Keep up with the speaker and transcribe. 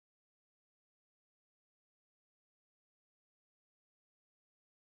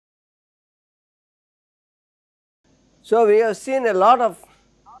So, we have seen a lot of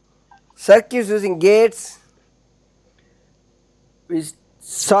circuits using gates, we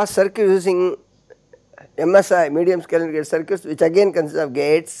saw circuits using MSI, medium scale integrated circuits, which again consists of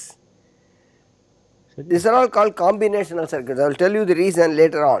gates. These are all called combinational circuits. I will tell you the reason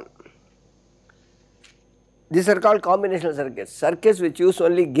later on. These are called combinational circuits, circuits which use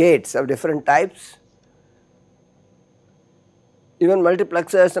only gates of different types. Even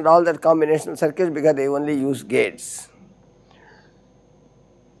multiplexers and all that combinational circuits because they only use gates.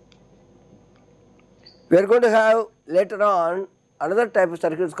 We are going to have later on another type of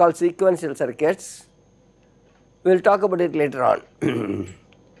circuits called sequential circuits. We will talk about it later on.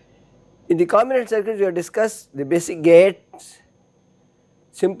 In the combinational circuits we have discussed the basic gates,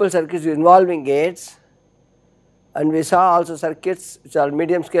 simple circuits involving gates, and we saw also circuits which are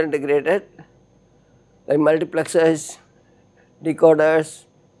medium scale integrated like multiplexers, decoders,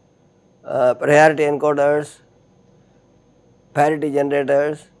 priority encoders, parity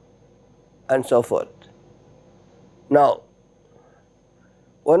generators and so forth. Now,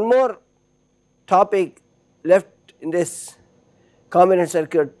 one more topic left in this combinational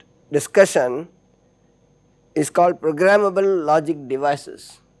circuit discussion is called programmable logic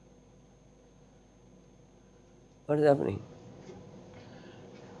devices. What is happening?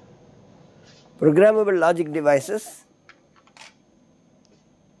 Programmable logic devices.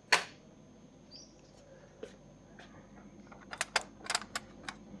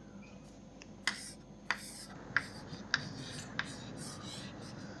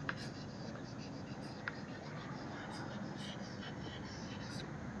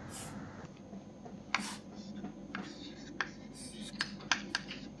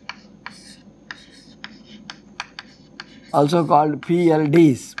 Also called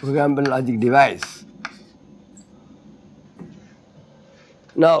PLDs, programmable logic device.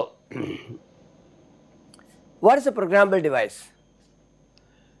 Now, what is a programmable device?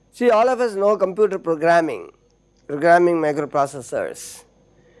 See, all of us know computer programming microprocessors.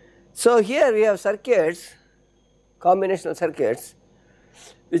 So, here we have circuits, combinational circuits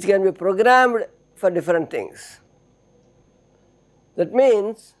which can be programmed for different things. That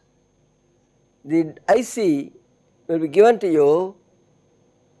means the IC will be given to you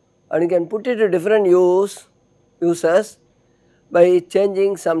and you can put it to different uses by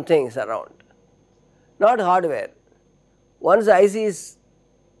changing some things around, not hardware. Once the IC is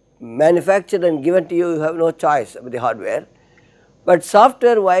manufactured and given to you, you have no choice about the hardware, but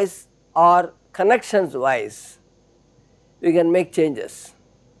software wise or connections wise we can make changes.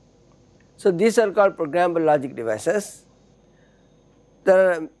 So, these are called programmable logic devices.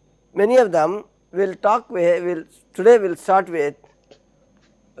 There are many of them. We will talk with, today we will start with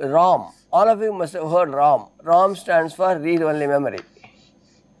ROM. All of you must have heard ROM. ROM stands for read only memory.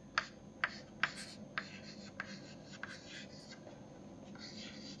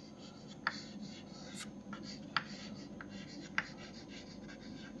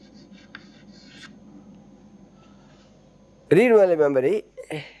 Read only memory.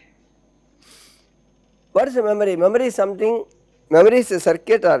 What is a memory? Memory is something, memory is a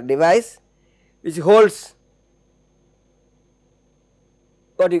circuit or device which holds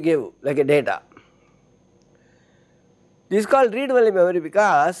what you give like a data. This is called read only memory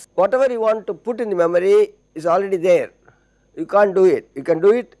because whatever you want to put in the memory is already there. You can't do it, you can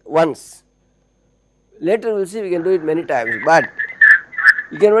do it once. Later we will see we can do it many times, but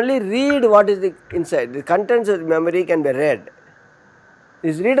you can only read what is the inside. The contents of the memory can be read.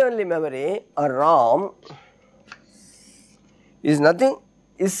 This read only memory or ROM is nothing,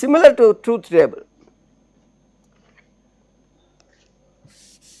 is similar to truth table.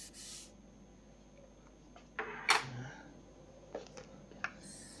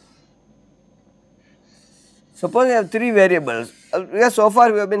 Suppose you have 3 variables, because so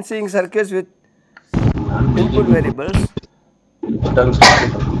far we have been seeing circuits with input variables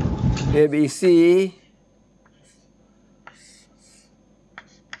A, B, C,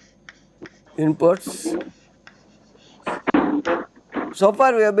 inputs. So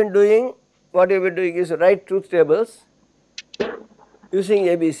far we have been doing, what we have been doing is write truth tables using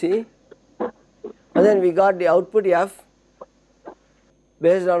ABC, and then we got the output F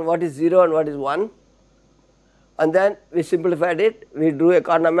based on what is 0 and what is 1, and then we simplified it, we drew a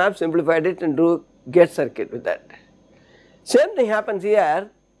corner map, simplified it and drew gate circuit with that. Same thing happens here,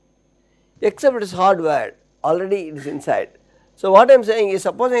 except it is hardwired, already it is inside. So, what I am saying is,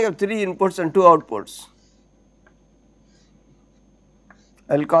 suppose I have 3 inputs and 2 outputs,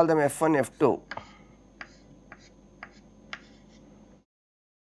 I will call them F1, F2.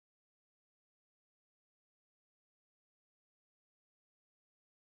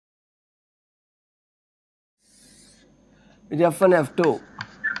 with F1, F2.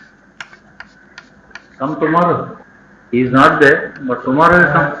 Come tomorrow. He is not there, but tomorrow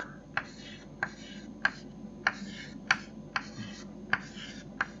will come.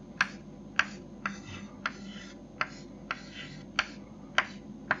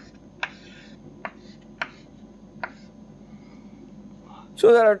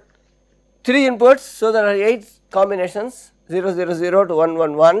 So there are 3 inputs, so there are 8 combinations 0 0 0 to 1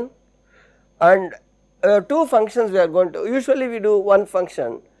 1 1, and 2 functions we are going to, usually we do 1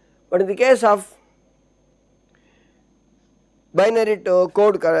 function, but in the case of binary to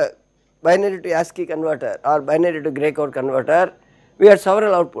code, binary to ASCII converter or binary to gray code converter, we had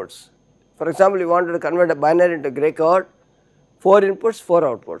several outputs. For example, we wanted to convert a binary into gray code, 4 inputs, 4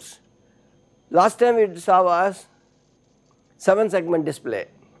 outputs. Last time we saw was 7 segment display.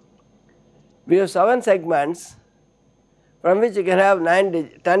 We have 7 segments from which you can have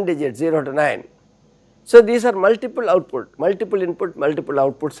 10 digits 0 to 9. So these are multiple output, multiple input, multiple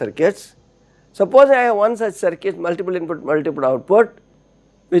output circuits. Suppose I have one such circuit, multiple input, multiple output,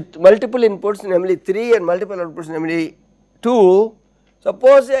 with multiple inputs namely 3 and multiple outputs namely 2.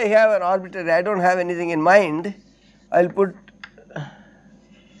 Suppose I have an arbitrary, I do not have anything in mind, I will put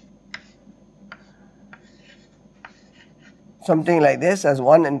something like this as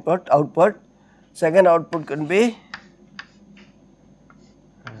one input output, second output could be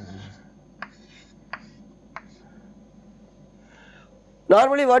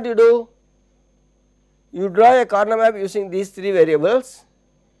normally what you do, you draw a corner map using these 3 variables,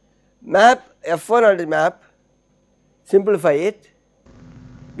 map F1 on the map, simplify it,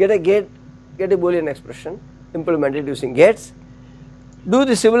 get a gate, get a Boolean expression, implement it using gates, do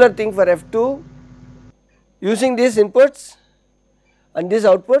the similar thing for F2 using these inputs and this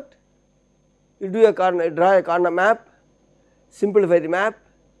output, you do a corner, draw a corner map, simplify the map,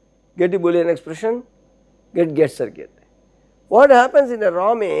 get a Boolean expression, get gate circuit. What happens in a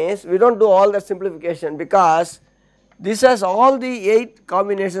ROM is we do not do all that simplification because this has all the 8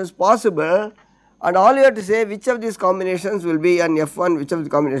 combinations possible, and all you have to say which of these combinations will be on F1, which of the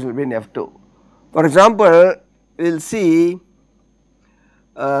combinations will be in F2. For example, we will see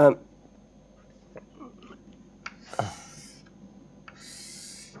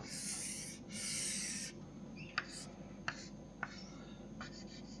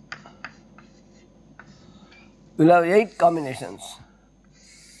we will have 8 combinations.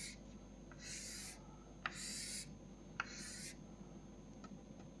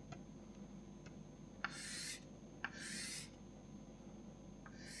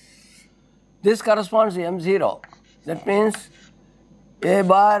 This corresponds to M0, that means A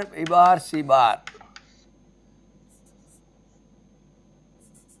bar, B bar, C bar.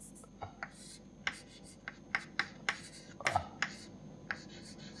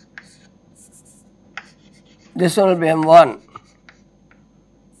 This one will be M1,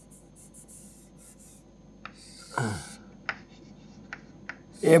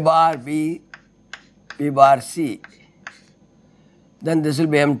 A bar, B, B bar, C. Then this will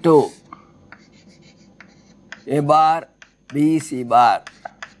be M2, A bar, B, C bar,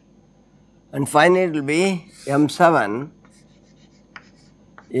 and finally it will be M7,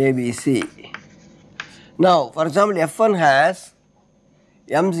 A, B, C. Now for example, F1 has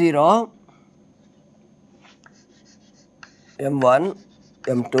M0, M1,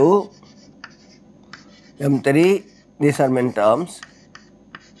 M2, M3, these are min terms.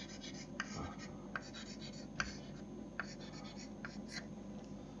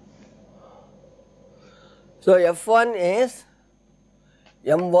 So F1 is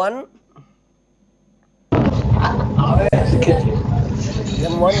M1,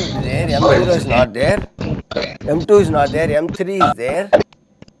 M1 is there, M0 is not there, M2 is not there, M3 is there,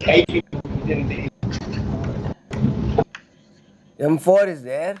 M4 is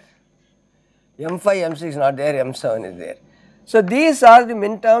there, M5, M6 is not there, M7 is there. So these are the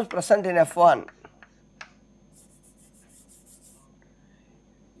min terms present in F1.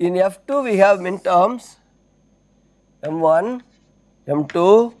 In F2 we have min terms M1,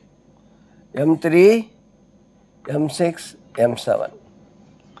 M2, M3, M6, M7.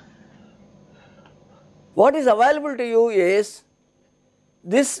 What is available to you is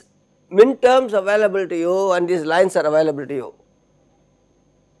this min terms available to you and these lines are available to you.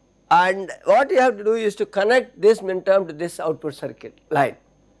 And what you have to do is to connect this min term to this output circuit line.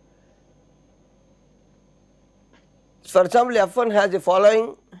 For example, F1 has the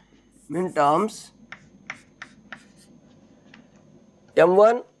following min terms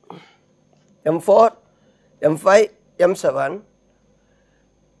M1, M4, M5, M7.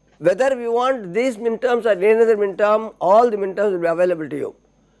 Whether we want these min terms or any other min term, all the min terms will be available to you.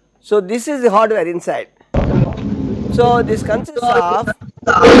 So this is the hardware inside. So this consists of a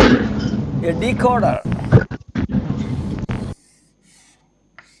decoder,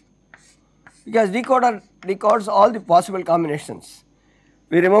 because decoder decodes all the possible combinations.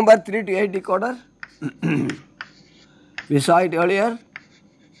 We remember 3 to 8 decoder, we saw it earlier.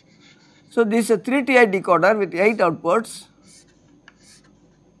 So this is a 3 to 8 decoder with 8 outputs.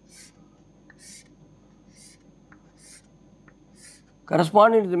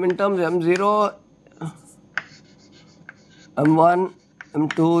 Corresponding to the minterms M0, M1,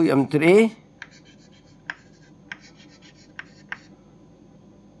 M2, M3.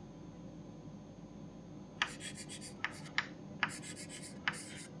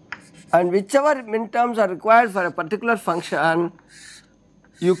 And whichever minterms are required for a particular function,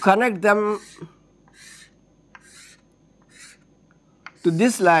 you connect them to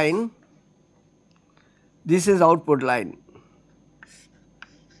this line. This is output line.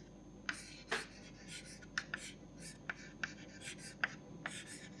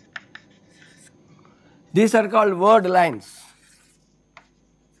 These are called word lines.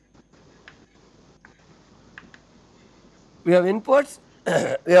 We have inputs,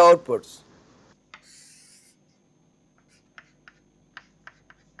 we have outputs.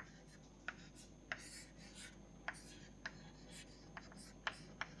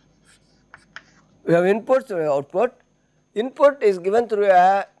 We have inputs, we have output. Input is given through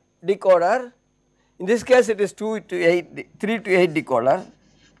a decoder. In this case it is 3 to 8 decoder.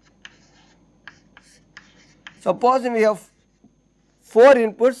 Suppose we have 4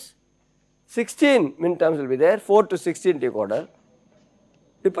 inputs, 16 minterms will be there, 4 to 16 decoder.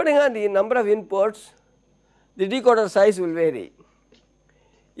 Depending on the number of inputs, the decoder size will vary.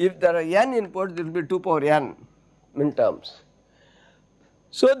 If there are n inputs, there will be 2 power n minterms.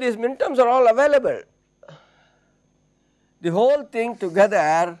 So these minterms are all available. The whole thing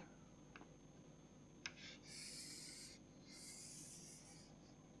together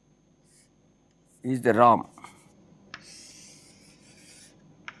is the ROM.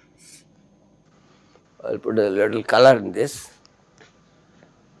 I will put a little color in this.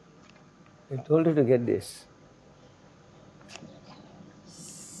 I told you to get this.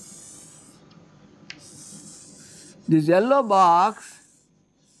 This yellow box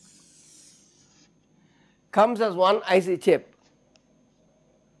comes as one IC chip.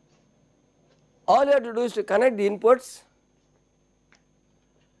 All you have to do is to connect the inputs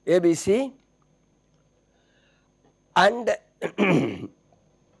ABC and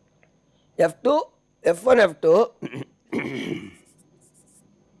F2, F1, F2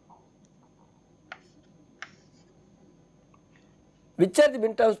 which are the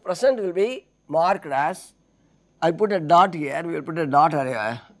minterms present will be marked as, I put a dot here, we will put a dot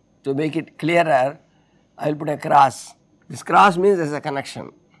here to make it clearer. I will put a cross. This cross means there is a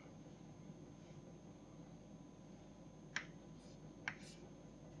connection.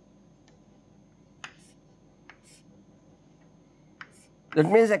 That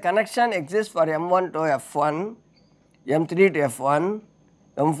means a connection exists for M1 to F1, M3 to F1,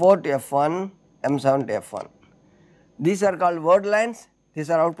 M4 to F1, M7 to F1. These are called word lines, these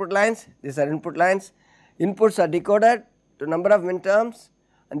are output lines, these are input lines. Inputs are decoded to number of minterms,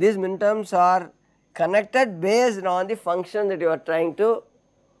 and these minterms are connected based on the function that you are trying to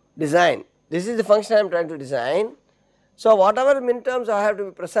design. This is the function I am trying to design. So whatever minterms I have to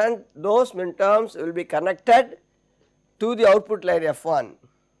be present, those minterms will be connected to the output line F1.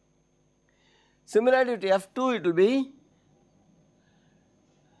 Similarly to F2 it will be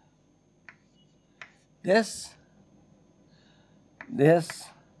this, this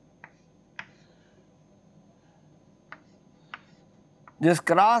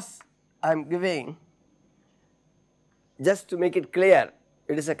cross I am giving just to make it clear.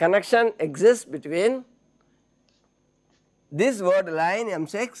 It is a connection exists between this word line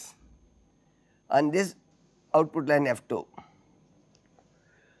M6 and this output line F2.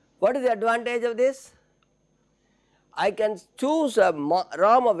 What is the advantage of this? I can choose a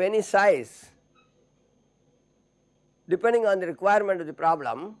ROM of any size depending on the requirement of the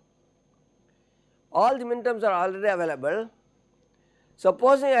problem. All the minterms are already available.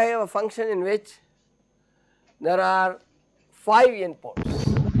 Supposing I have a function in which there are 5 inputs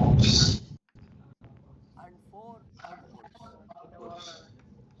and 4 outputs.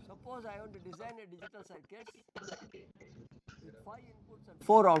 Suppose I want to design a digital circuit with 5 inputs and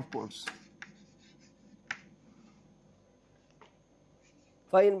 4 outputs.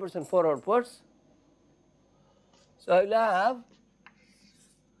 5 inputs and 4 outputs. So I will have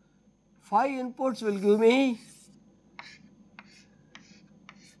 5 inputs will give me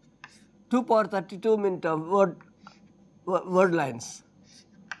 2 power 32 minterm word lines.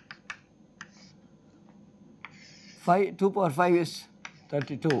 2 power 5 is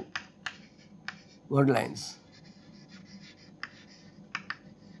 32 word lines.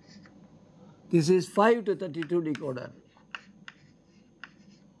 This is 5 to 32 decoder.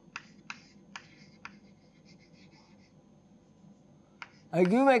 I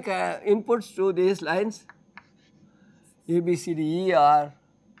give my inputs to these lines A, B, C, D, E, R,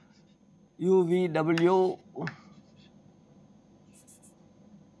 U, V, W,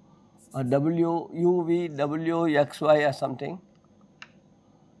 or W, U, V, W, X, Y or something.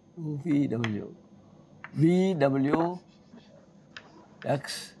 U, V, W, V, W,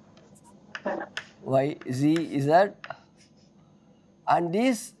 X, Y, Z, Z. And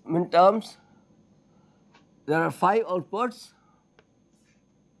these minterms, there are 5 outputs.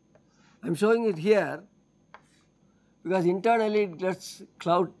 I am showing it here because internally it gets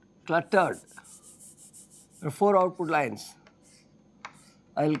cluttered. There are 4 output lines.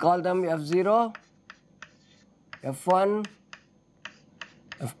 I will call them F0, F1,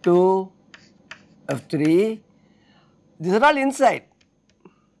 F2, F3. These are all inside.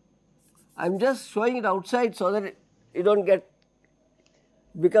 I am just showing it outside so that you don't get,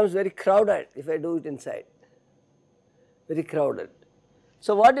 becomes very crowded if I do it inside, very crowded.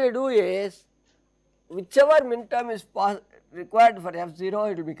 So what I do is, whichever minterm is required for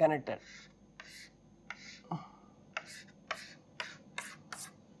F0, it will be connected.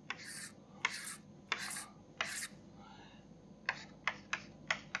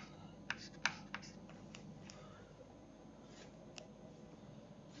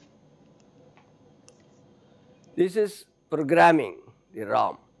 This is programming the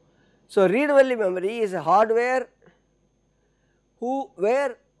ROM. So read-only memory is a hardware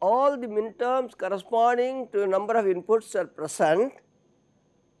where all the minterms corresponding to a number of inputs are present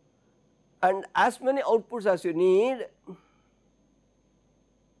and as many outputs as you need,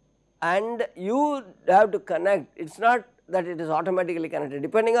 and you have to connect. It is not that it is automatically connected,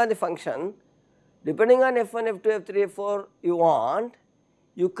 depending on the function, depending on F1, F2, F3, F4 you want,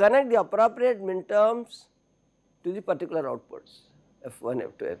 you connect the appropriate minterms to the particular outputs F1,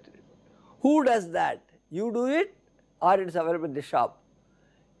 F2, F3. Who does that? You do it or it is available in the shop.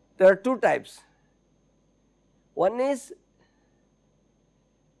 There are 2 types. One is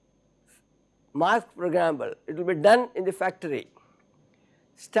mask programmable, it will be done in the factory.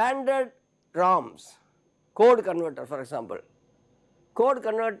 Standard ROMs, code converter for example, code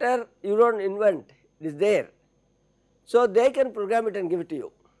converter you do not invent, it is there. So they can program it and give it to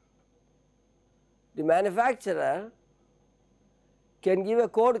you. The manufacturer can give a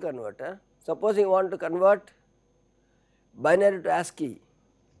code converter. Suppose you want to convert binary to ASCII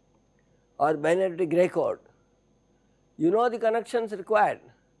or binary to grey code, you know the connections required.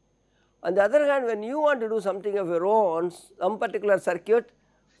 On the other hand, when you want to do something of your own, some particular circuit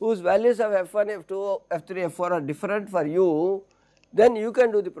whose values of F1, F2, F3, F4 are different for you, then you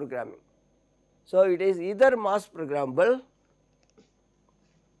can do the programming. So it is either mask programmable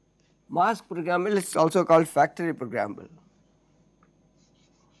is also called factory programmable.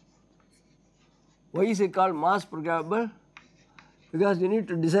 Why is it called mask programmable? Because you need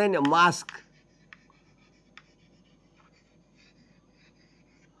to design a mask.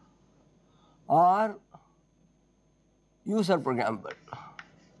 Or user programmable.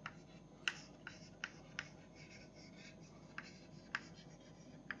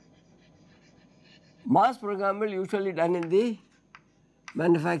 Mask programmable usually done in the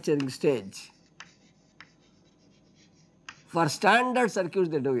manufacturing stage. For standard circuits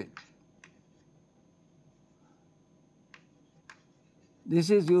they do it. This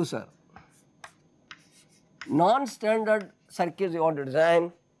is user. Non-standard circuits you want to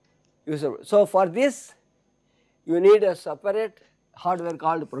design, user. So for this you need a separate hardware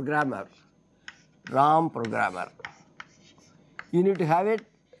called programmer, ROM programmer. You need to have it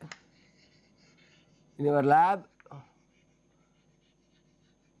in your lab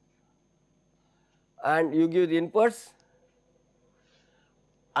and you give the inputs,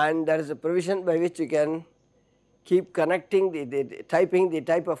 and there is a provision by which you can keep connecting typing the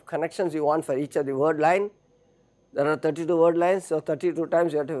type of connections you want for each of the word line. There are 32 word lines, so 32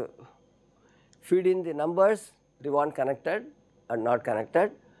 times you have to feed in the numbers you want connected and not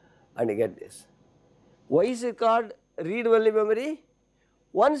connected, and you get this. Why is it called read-only memory?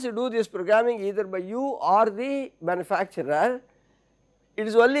 Once you do this programming either by you or the manufacturer, it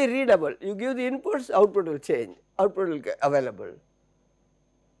is only readable. You give the inputs, output will change, output will get available.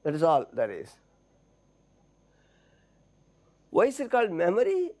 That is all there is. Why is it called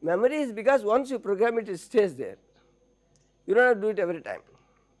memory? Memory is because once you program it, it stays there. You do not have to do it every time.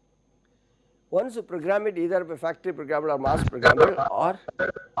 once you program it either by factory programmable or mass programmable or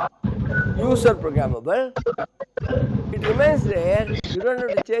user programmable, it remains there, you do not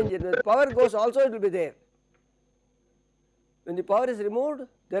have to change it. When the power goes also it will be there. When the power is removed,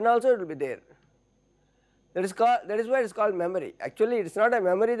 then also it will be there. That is why it is called memory. Actually it is not a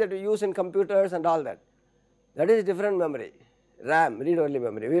memory that we use in computers and all that. That is different memory, RAM, read only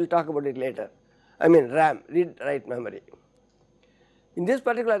memory, we will talk about it later. I mean RAM, read write memory. In this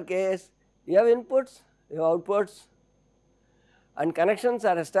particular case, you have inputs, you have outputs, and connections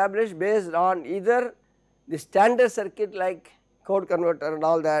are established based on either the standard circuit like code converter and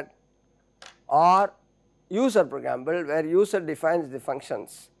all that, or user programmable where user defines the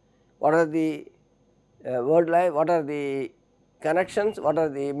functions. What are the word line, what are the connections, what are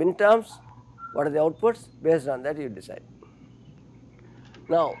the min terms, what are the outputs, based on that you decide.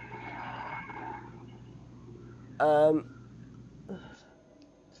 Now,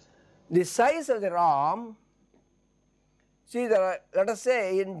 the size of the ROM, see there are, let us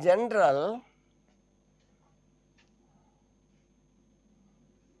say in general,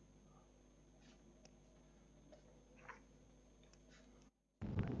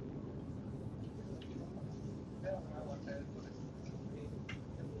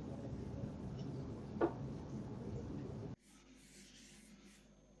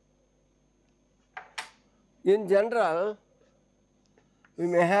 we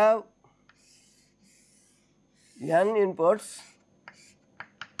may have n inputs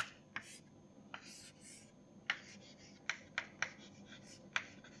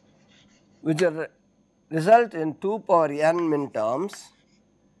which are result in 2 power n min terms,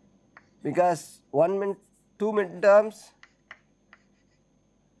 because 2 min terms,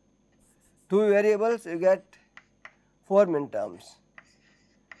 2 variables you get 4 min terms,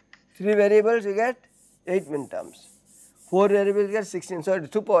 3 variables you get 8 min terms, 4 variables you get 16, so it is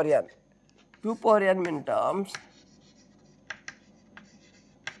 2 power n. 2 power n min terms,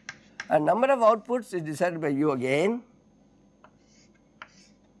 and number of outputs is decided by you again,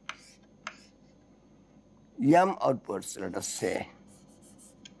 m outputs let us say.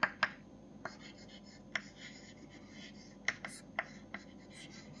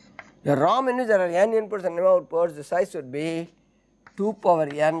 The ROM in which there are n inputs and m outputs, the size would be 2 power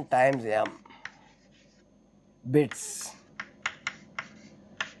n times m bits,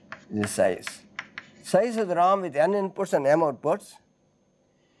 the size. Size of the ROM with n inputs and m outputs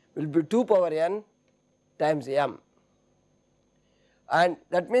will be 2 power n times m, and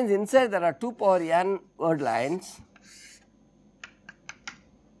that means inside there are 2 power n word lines,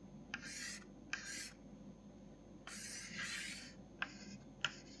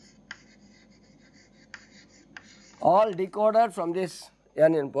 all decoded from this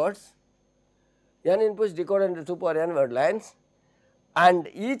n inputs. N inputs decoded into 2 power n word lines, and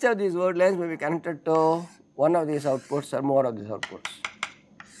each of these word lines may be connected to one of these outputs or more of these outputs.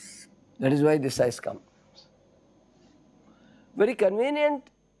 That is why this size comes. Very convenient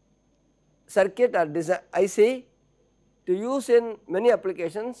circuit or IC to use in many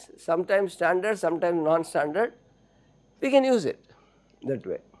applications, sometimes standard, sometimes non-standard. We can use it that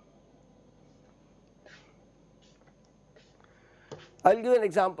way. I will give an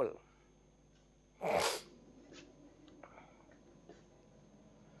example.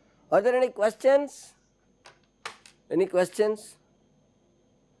 Are there any questions? Any questions?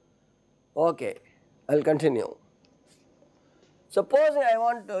 Okay, I will continue. Suppose I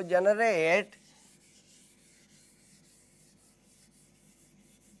want to generate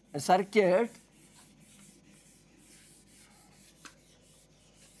a circuit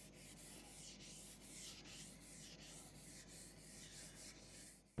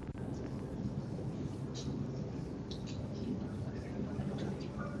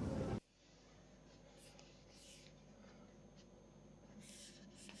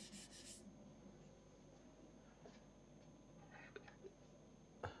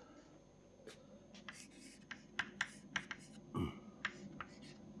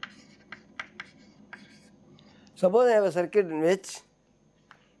Suppose I have a circuit in which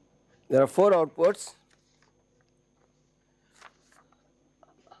there are 4 outputs,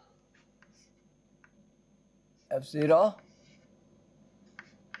 F0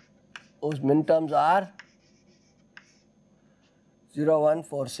 whose min terms are 0, 1,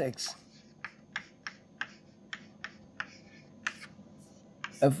 4, 6,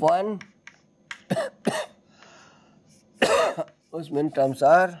 F1 whose min terms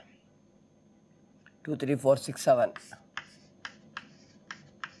are 2, 3, 4, 6, 7.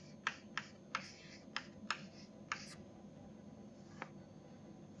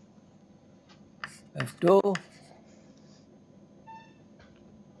 F2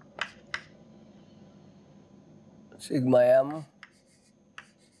 sigma m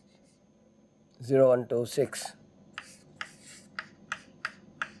 0 1 2 6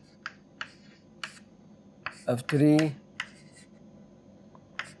 F3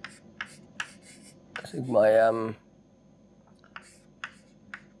 sigma m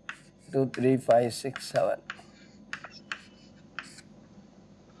 2 3 5 6 7.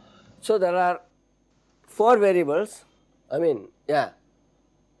 So there are 4 variables, I mean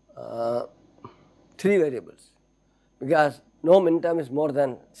 3 variables, because no minterm is more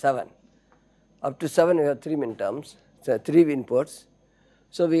than 7. Up to 7 we have 3 minterms, so 3 inputs.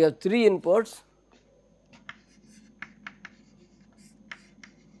 So we have 3 inputs,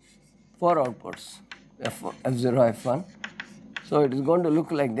 4 outputs, F0, F1. So it is going to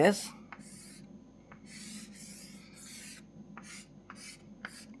look like this.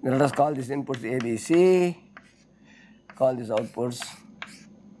 Let us call these inputs A, B, C, call these outputs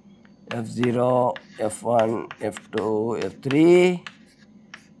F0, F1, F2, F3.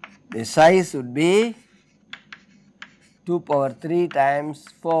 The size would be 2 power 3 times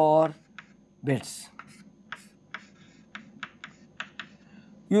 4 bits.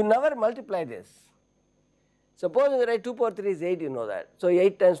 You never multiply this. Suppose you write 2 power 3 is 8, you know that. So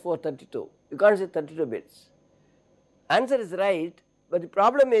 8 times 4, 32. You can't say 32 bits. Answer is right, but the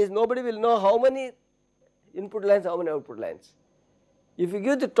problem is nobody will know how many input lines, how many output lines. If you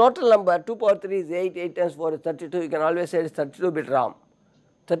give the total number 2 power 3 is 8, 8 times 4 is 32, you can always say it is 32 bit ROM.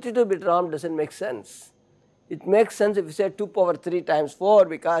 32 bit ROM does not make sense. It makes sense if you say 2 power 3 times 4,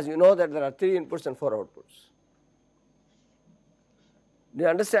 because you know that there are 3 inputs and 4 outputs. Do you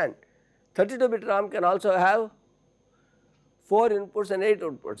understand? 32 bit ROM can also have 4 inputs and 8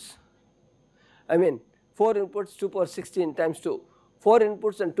 outputs. I mean 4 inputs 2 power 16 times 2. 4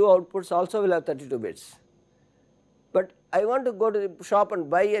 inputs and 2 outputs also will have 32 bits. But I want to go to the shop and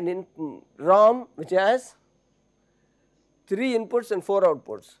buy an ROM which has 3 inputs and 4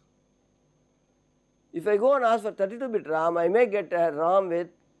 outputs. If I go and ask for 32 bit ROM, I may get a ROM with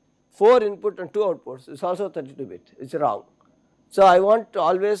 4 input and 2 outputs. It is also 32 bit, it is wrong. So I want to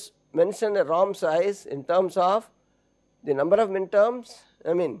always mention a ROM size in terms of the number of minterms,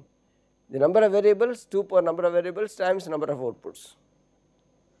 I mean the number of variables, 2 per number of variables times number of outputs.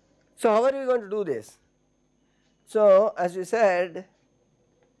 So how are we going to do this? So as we said,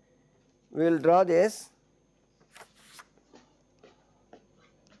 we will draw this.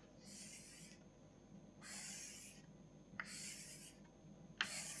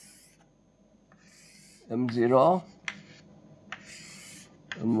 M0,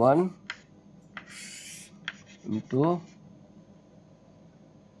 M1, M2,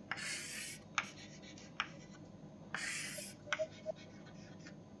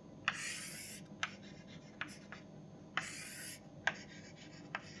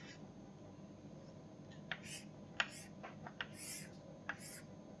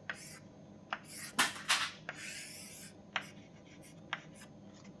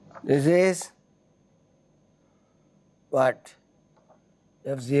 this is what?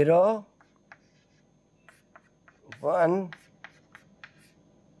 F0, 1,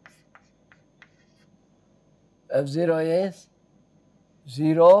 F0 is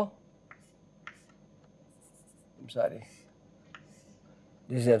 0, I am sorry,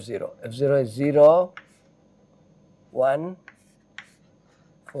 this is F0, F0 is 0, 1,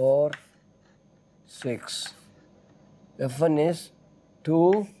 4, 6, F1 is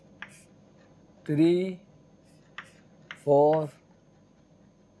 2, 3, 4,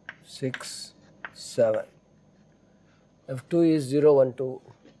 6, 7. F2 is 0, 1, 2,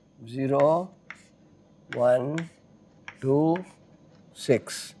 0, 1, 2,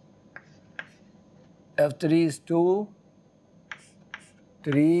 6. F3 is 2,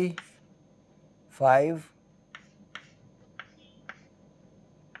 3, 5.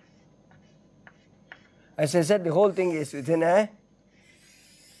 As I said, the whole thing is within a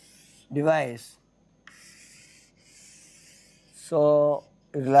device. So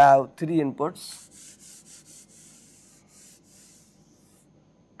it will have 3 inputs.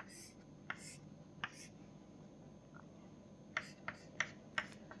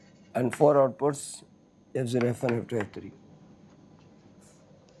 And 4 outputs, F0, F1, F2, F3.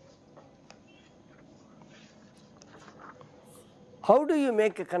 How do you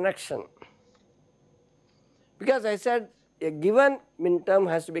make a connection? Because I said a given minterm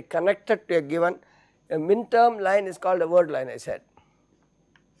has to be connected to a given, a minterm line is called a word line, I said.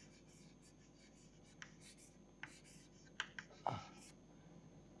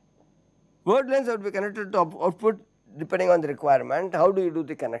 Word lines have to be connected to output depending on the requirement. How do you do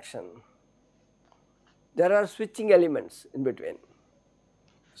the connection? There are switching elements in between.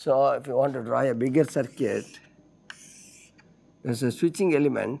 So if you want to draw a bigger circuit, there is a switching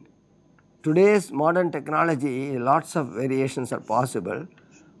element. Today's modern technology, lots of variations are possible.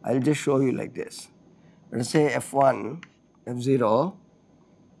 I will just show you like this. Let us say F1, F0,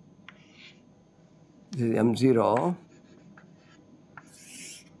 this is M0,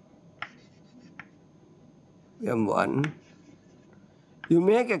 M1. You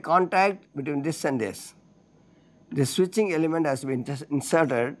make a contact between this and this. The switching element has been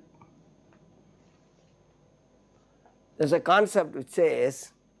inserted. There is a concept which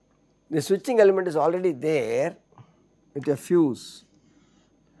says the switching element is already there with a fuse.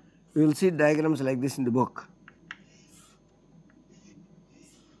 You will see diagrams like this in the book.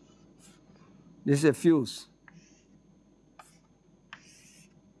 This is a fuse.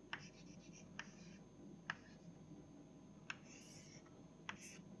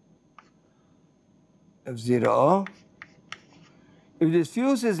 F0. If this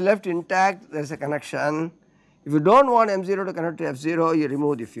fuse is left intact, there is a connection. If you do not want M0 to connect to F0, you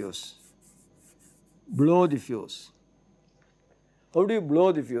remove the fuse. Blow the fuse. How do you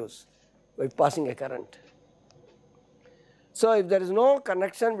blow the fuse? By passing a current. So, if there is no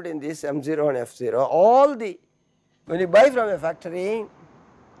connection between this M0 and F0, when you buy from a factory,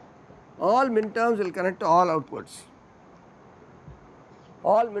 all minterms will connect to all outputs.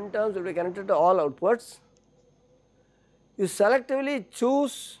 All minterms will be connected to all outputs. You selectively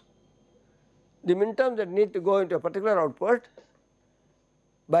choose the minterms that need to go into a particular output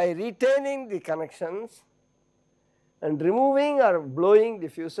by retaining the connections and removing or blowing the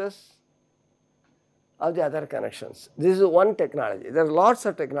fuses of the other connections. This is one technology. There are lots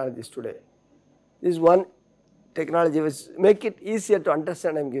of technologies today. This is one technology which make it easier to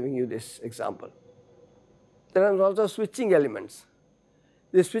understand. I am giving you this example. There are also switching elements.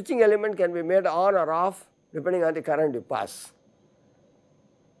 The switching element can be made on or off depending on the current you pass.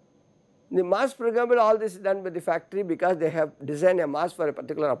 The mass programmable, all this is done by the factory because they have designed a mass for a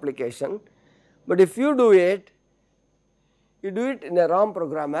particular application. But if you do it in a ROM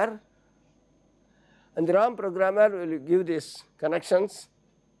programmer, and the ROM programmer will give these connections.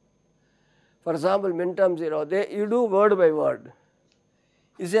 For example, minterm 0, you do word by word.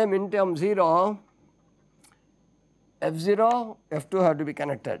 You say minterm 0, F0, F2 have to be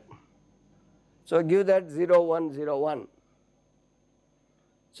connected. So, give that 0, 1, 0, 1.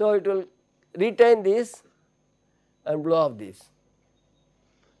 So, it will retain this and blow off this.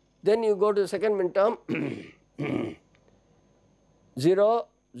 Then you go to the second minterm 0,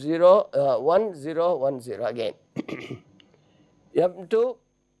 0, 1, 0, 1, 0 again. M2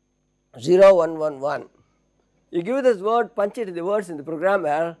 0, 1, 1, 1. You give this word, punch it in the words in the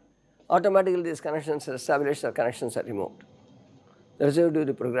programmer, automatically these connections are established or connections are removed. That is how you do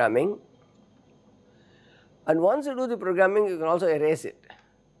the programming. And once you do the programming, you can also erase it.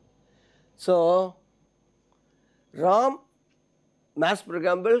 So, ROM, mass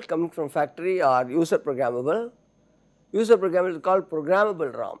programmable coming from factory or user programmable. User programmable is called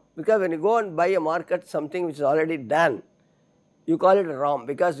programmable ROM, because when you go and buy a market something which is already done, you call it a ROM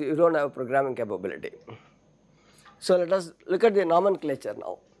because you do not have programming capability. So, let us look at the nomenclature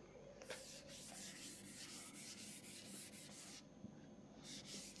now.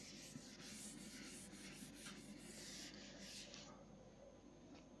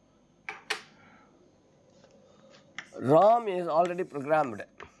 ROM is already programmed.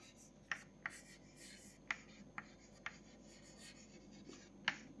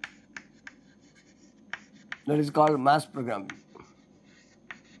 That is called mass programming.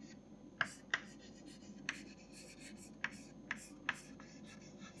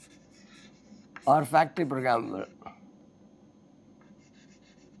 Or factory programmable.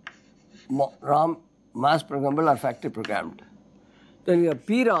 ROM, mass programmable or factory programmed. Then you have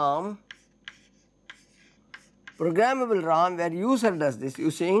PROM, programmable ROM, where user does this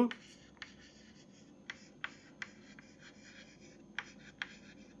using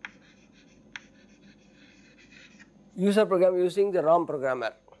user program using the ROM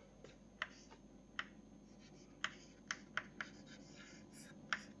programmer.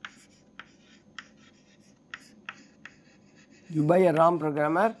 You buy a ROM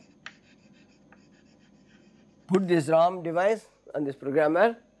programmer, put this ROM device on this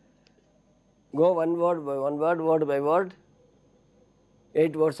programmer, go one word by one word, word by word,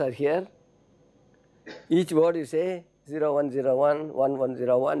 8 words are here. Each word you say 0101,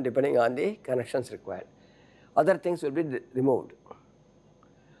 1101 depending on the connections required. Other things will be removed.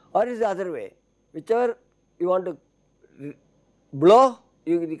 Or is the other way, whichever you want to blow,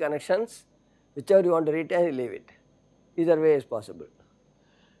 you give the connections, whichever you want to retain, you leave it. Either way is possible.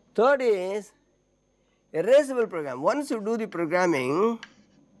 Third is erasable program. Once you do the programming,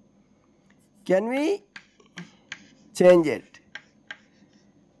 can we change it?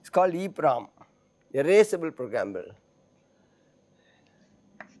 called EEPROM, erasable programmable.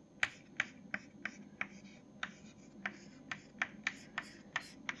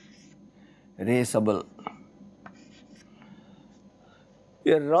 Erasable.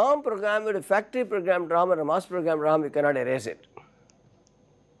 A ROM program with a factory programmed ROM or a mass programmed ROM, you cannot erase it.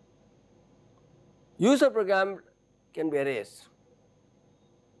 User program can be erased.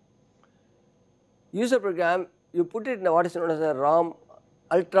 User program, you put it in what is known as a ROM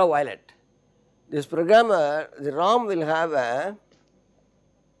ultraviolet. This programmer, the ROM will have a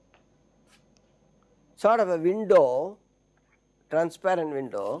sort of a window, transparent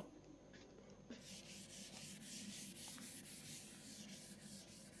window,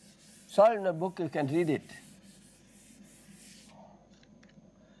 saw in a book, you can read it.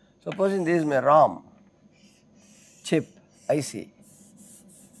 Supposing this is my ROM chip IC. In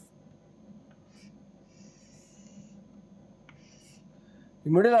the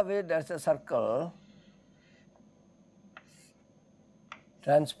middle of it there is a circle,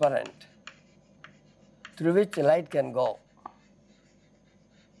 transparent, through which light can go.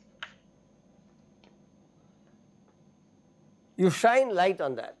 You shine light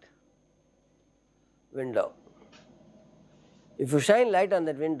on that window. If you shine light on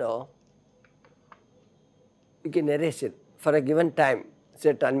that window, you can erase it for a given time,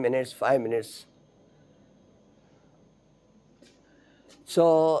 say 10 minutes, 5 minutes.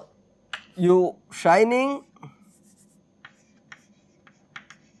 So, you shining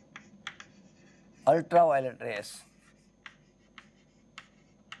ultraviolet rays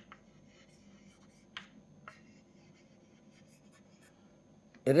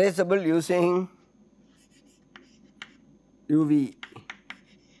erasable using UV,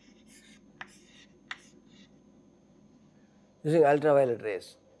 using ultraviolet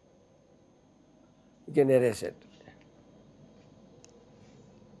rays, you can erase it.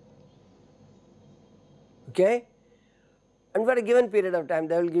 Okay? And for a given period of time,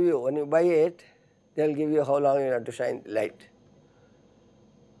 they will give you, when you buy it, they will give you how long you have to shine the light.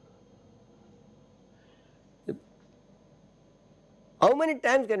 How many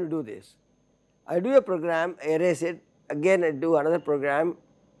times can you do this? I do a program, I erase it, again I do another program,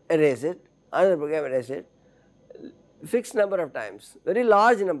 erase it, another program, erase it, fixed number of times, very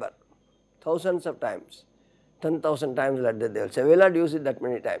large number, thousands of times, 10,000 times like that they will say, we will not use it that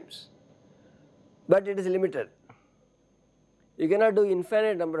many times. But it is limited. You cannot do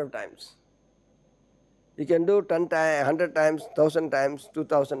infinite number of times. You can do 10 times, 100 times, 1000 times,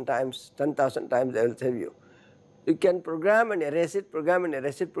 2000 times, 10,000 times, they will save you. You can program and erase it, program and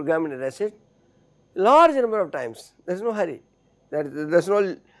erase it, program and erase it, large number of times, there is no hurry. There is no,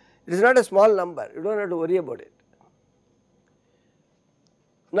 it is not a small number, you do not have to worry about it.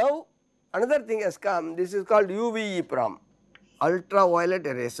 Now another thing has come, this is called UV EEPROM, ultraviolet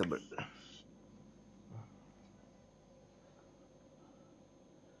erasable.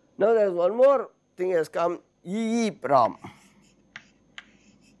 Now there is one more thing has come, EEPROM,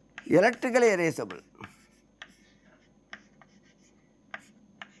 electrically erasable.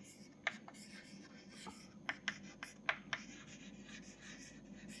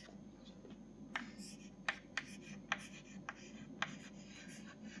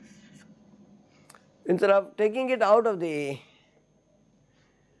 Instead of taking it out of the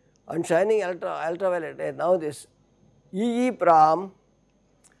and shining ultraviolet ray, now this EEPROM,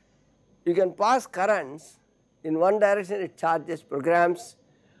 you can pass currents, in one direction it charges programs,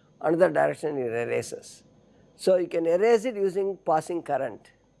 another direction it erases. So you can erase it using passing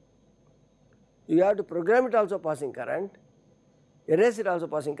current. You have to program it also passing current, erase it also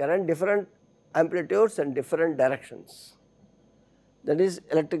passing current, different amplitudes and different directions. That is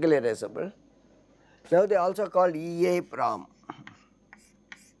electrically erasable. Now they also called EEPROM,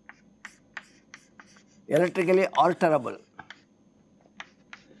 electrically alterable.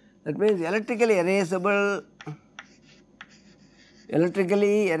 That means electrically erasable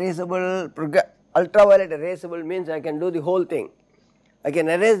ultraviolet erasable means I can do the whole thing. I can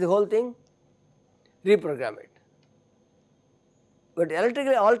erase the whole thing, reprogram it. But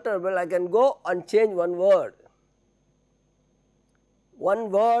electrically alterable, I can go and change one word.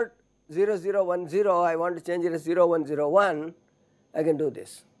 One word 0010, I want to change it as 0101, I can do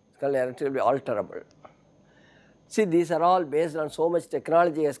this. It's called electrically alterable. See, these are all based on so much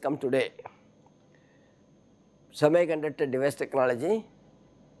technology has come today. Semiconductor device technology,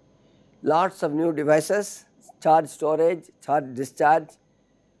 lots of new devices, charge storage, charge discharge.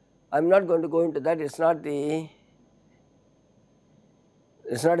 I am not going to go into that, it is not in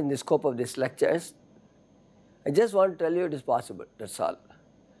the scope of these lectures. I just want to tell you it is possible, that is all.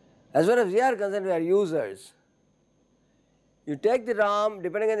 As far as we are concerned, we are users. You take the ROM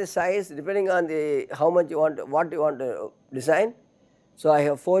depending on the size, depending on the how much you want, what you want to design. So I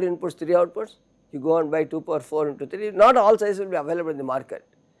have 4 inputs, 3 outputs. You go and buy 2 power 4 into 3. Not all sizes will be available in the market.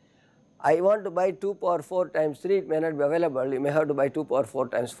 I want to buy 2 power 4 times 3, it may not be available. You may have to buy 2 power 4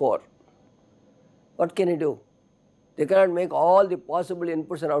 times 4. What can you do? They cannot make all the possible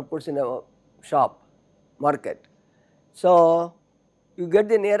inputs and outputs in a shop, market. So you get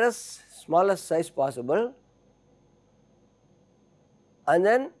the nearest smallest size possible and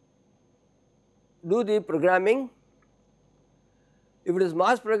then do the programming. If it is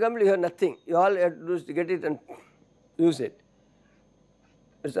mass programmable, you have nothing. You all have to do is to get it and use it.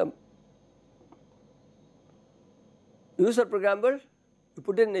 It's a user programmable, you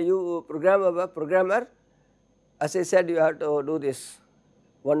put in a programmer. As I said, you have to do this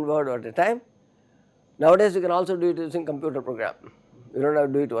one word at a time. Nowadays you can also do it using computer program. You do not have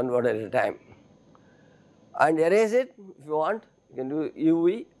to do it one word at a time. And erase it if you want, you can do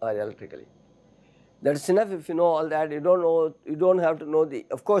UV or electrically. That is enough if you know all that. You don't have to know the,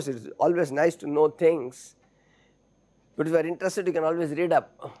 of course it is always nice to know things, but if you are interested you can always read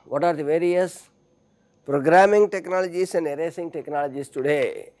up what are the various programming technologies and erasing technologies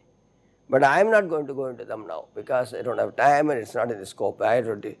today. But I am not going to go into them now because I do not have time and it is not in the scope. I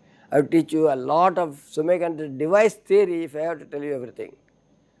have to teach you a lot of semiconductor device theory if I have to tell you everything,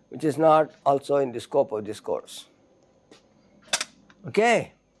 which is not also in the scope of this course.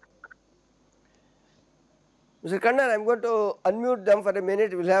 Okay. Mr. Kannan, I am going to unmute them for a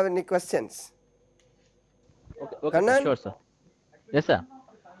minute. Will you have any questions? Okay, Kannan? Sure, sir. Yes, sir.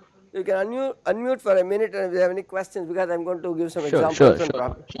 You can unmute for a minute and if you have any questions because I am going to give some examples and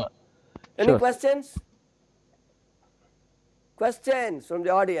problems. Sure. Any questions? Questions from the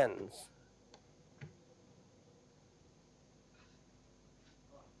audience?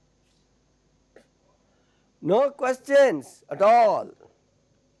 No questions at all.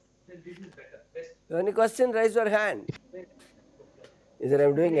 Any question? Raise your hand. Either I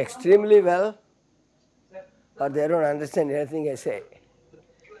am doing extremely well or they don't understand anything I say.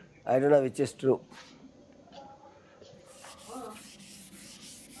 I don't know which is true.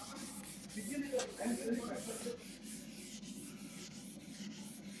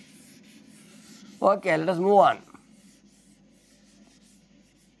 Okay, let us move on.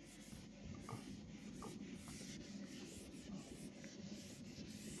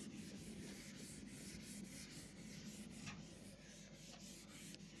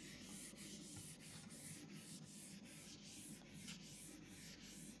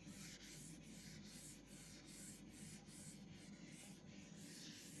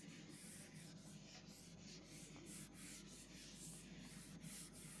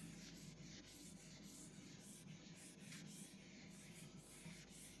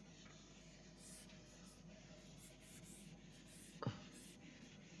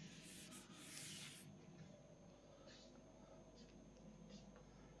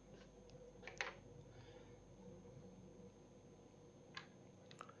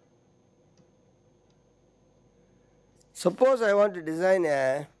 Suppose I want to design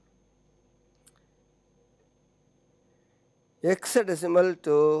a hexadecimal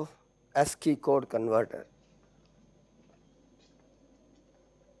to ASCII code converter.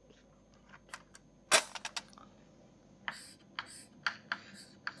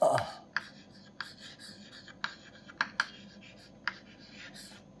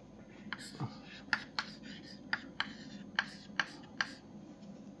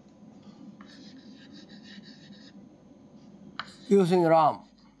 Using ROM.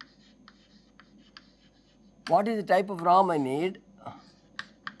 What is the type of ROM I need?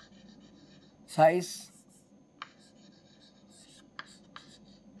 Size,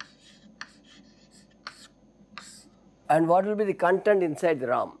 and what will be the content inside the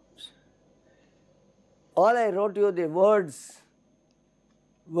ROM? All I wrote you the words,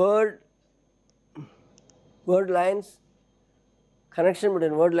 word lines, connection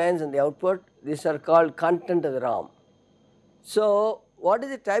between word lines and the output. These are called content of the ROM. So what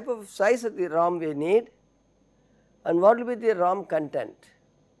is the type of size of the ROM we need and what will be the ROM content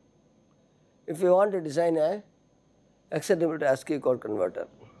if you want to design a hexadecimal to ASCII code converter.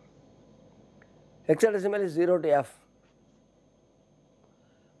 Hexadecimal is 0 to F.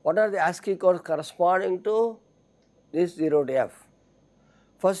 What are the ASCII codes corresponding to this 0 to F?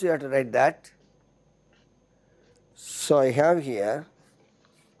 First you have to write that. So I have here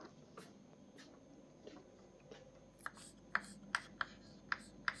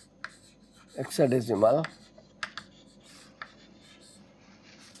hexadecimal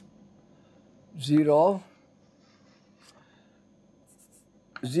 0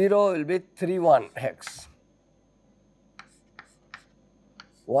 will be 31 hex.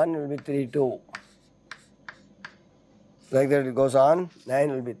 1 will be 3 2. Like that it goes on.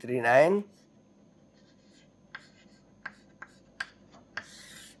 9 will be 3 9.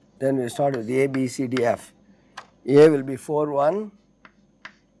 Then we start with A, B, C, D, F. A will be 4 1.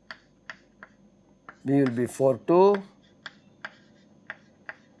 B will be 4 2.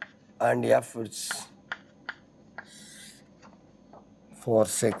 And F is 4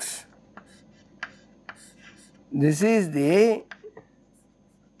 6. This is the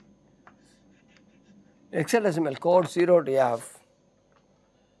hexadecimal code 0 to F.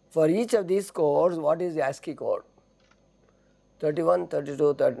 For each of these codes, what is the ASCII code? 31,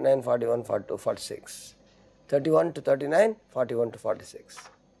 32, 39, 41, 42, 46. 31 to 39, 41 to 46.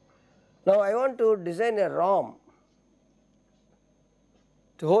 Now I want to design a ROM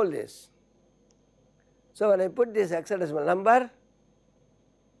to hold this. So when I put this hexadecimal number,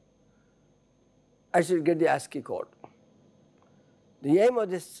 I should get the ASCII code. The aim of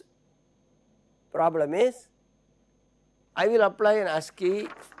this problem is, I will apply an ASCII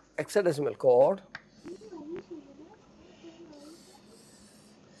hexadecimal code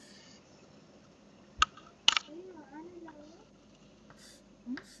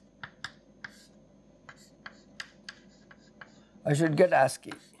I should get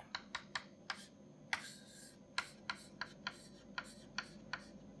ASCII.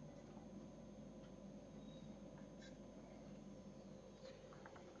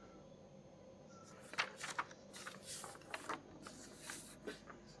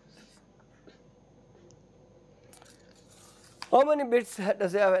 How many bits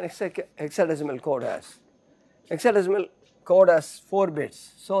does it have an hexadecimal code has? Hexadecimal code has 4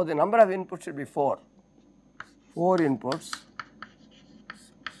 bits. So the number of inputs should be 4. 4 inputs.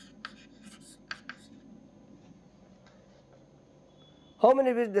 How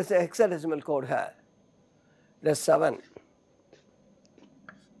many bits does a hexadecimal code have? It has 7.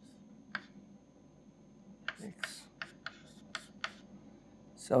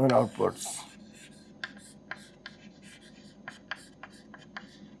 7 outputs.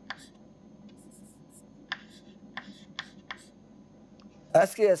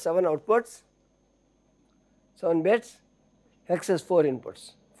 ASCII has 7 outputs, 7 bits, hex has 4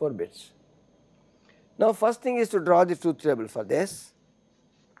 inputs, 4 bits. Now first thing is to draw the truth table for this.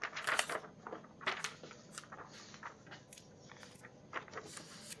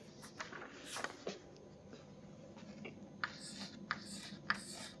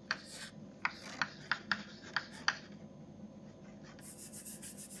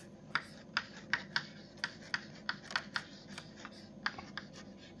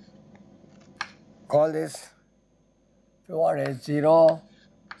 Call this, if you want, H0,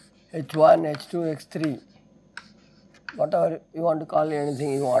 H1, H2, H3, whatever you want to call it,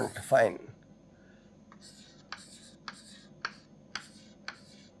 anything you want, fine.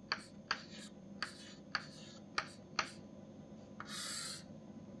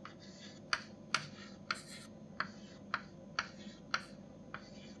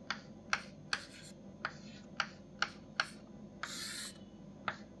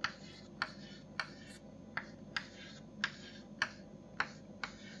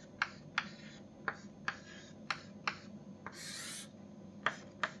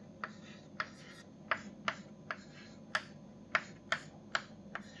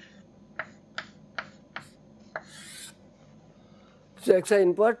 So XI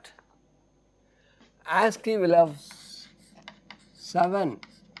input, ASCII will have 7 .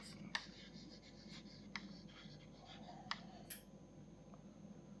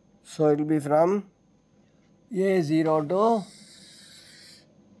 So it will be from A0 to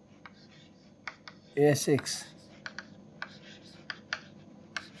A6.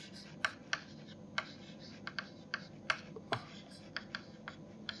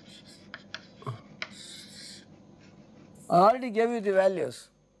 I already gave you the values.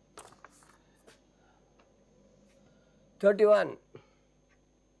 31.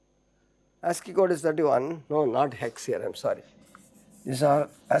 ASCII code is 31. No, not hex here, I am sorry. These are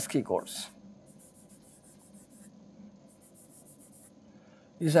ASCII codes.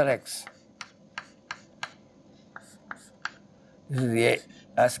 These are X. This is A,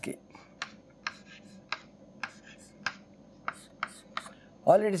 ASCII.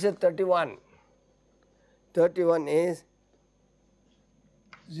 Already said 31. 31 is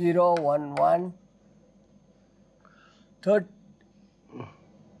 0, 1, 1, 30.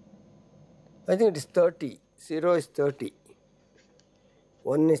 I think it is 30. 0 is 30.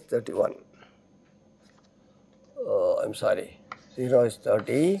 1 is 31. I am sorry. 0 is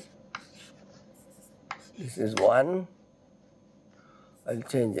 30. This is 1. I will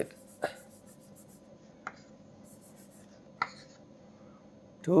change it.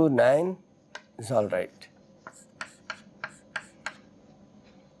 2, 9 is all right.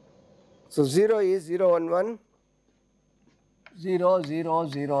 So 0 is 0, 1, 1, 0, 0,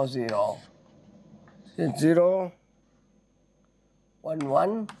 0, 0. It's 0, 1,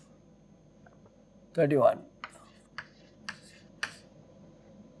 1, 31.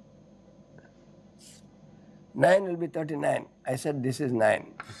 Nine will be 39. I said this is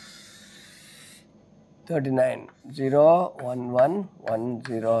 9. 39, 0, 1, 1, 1,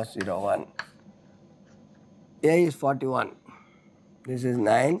 0, 0, 1. A is 41. This is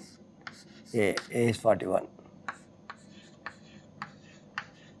 9. A is 41.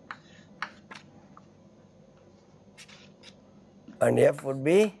 And F would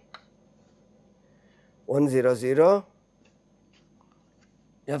be 1, 0, 0.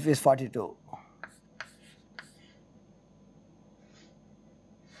 F is 42.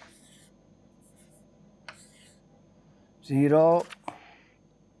 Zero,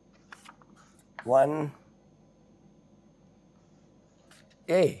 1,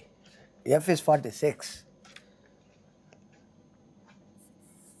 A. F is 46.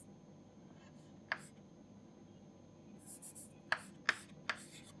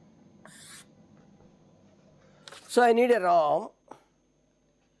 So I need a ROM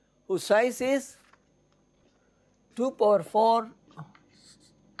whose size is 2 power 4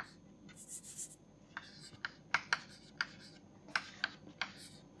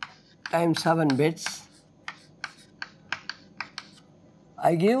 times 7 bits.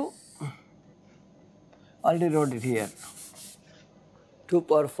 I give, already wrote it here, 2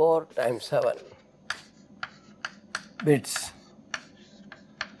 power 4 times 7 bits.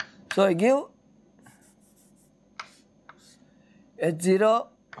 So I give H0,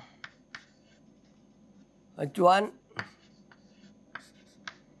 H1,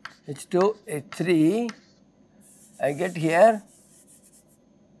 H2, H3, I get here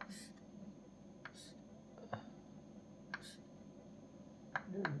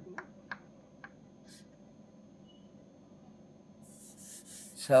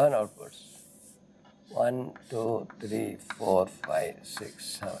 7 outputs. 1, 2, 3, 4, 5, 6,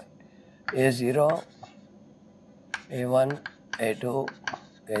 7. A0, A1, A2,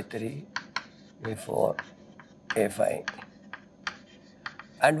 A3, A4, A5.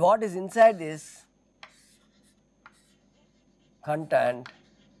 And what is inside this content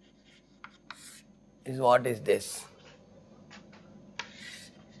is what is this.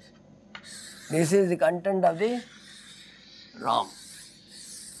 This is the content of the ROM.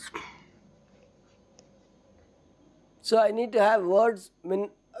 So I need to have words, we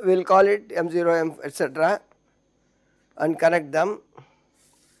will call it M0, M, etc. and connect them.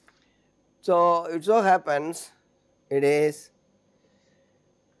 So it so happens it is,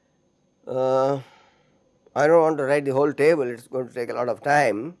 I don't want to write the whole table, it is going to take a lot of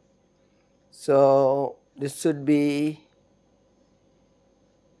time. So this should be,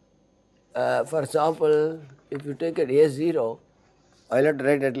 for example, if you take it A0, I will have to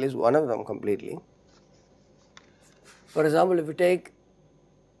write at least one of them completely. For example, if you take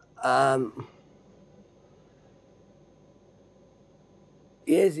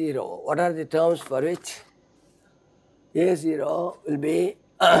A0, what are the terms for which A0 will be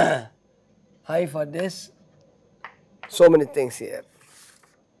high for this? So many things here.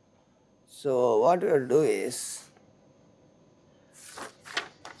 So what we will do is,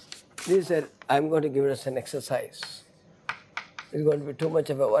 I am going to give us an exercise. It is going to be too much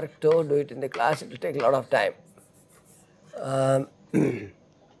of a work to do it in the class, it will take a lot of time. I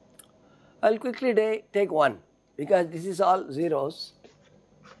will quickly take one because this is all zeros.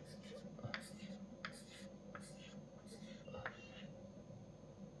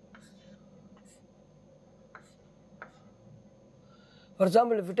 For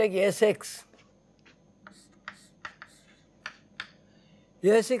example, if you take A6,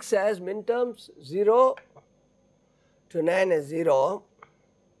 A6 has min terms 0 to 9 as 0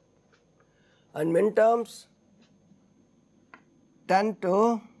 and min terms 10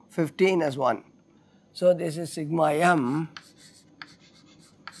 to 15 as 1. So this is sigma m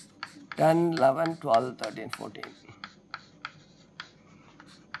 10, 11, 12, 13, 14.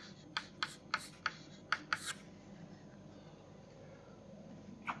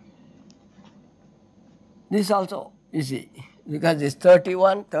 This is also easy because this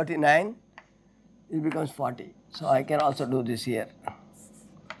 31, 39, it becomes 40. So I can also do this here.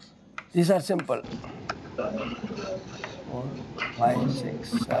 These are simple. 4, 5, 6,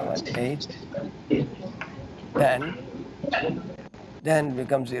 7, 8, 10, then it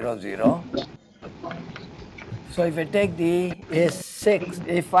becomes 0, 0. So if I take the A6,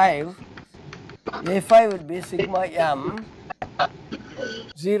 A5 would be sigma m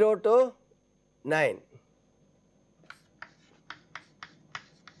 0 to 9.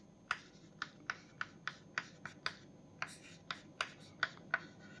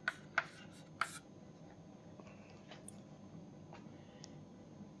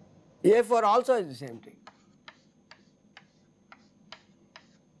 A4 also is the same thing.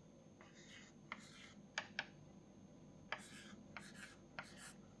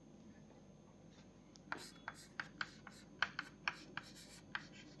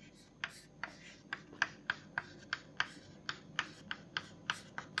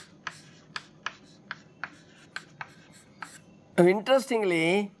 Now,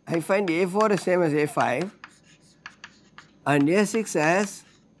 interestingly, I find A4 is same as A5 and A6 as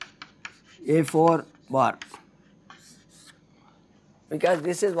A4 bar, because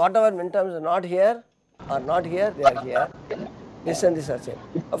this is whatever minterms are not here, they are here, this and this are same.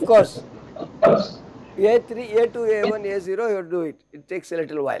 Of course, A3, A2, A1, A0 you have to do it, it takes a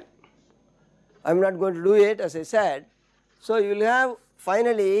little while. I am not going to do it as I said. So, you will have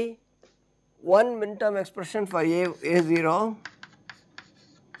finally one minterm expression for A0,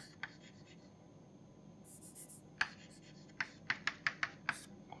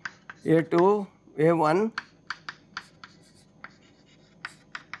 A2, A1,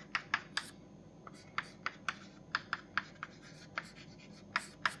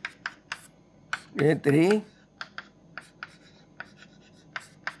 A3,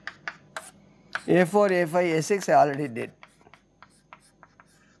 A4, A5, A6 I already did.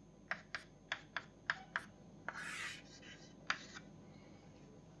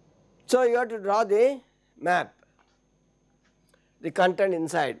 So, you have to draw the map, the content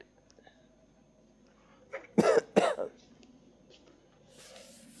inside.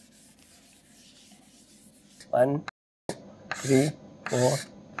 One, 3, 4,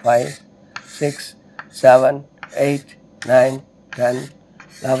 5, 6, 7, 8, 9, 10,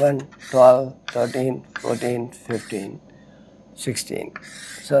 11, 12, 13, 14, 15, 16.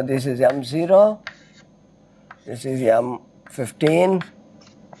 So, this is M0, this is M15,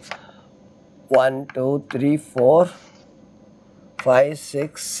 1, 2, 3, 4, 5,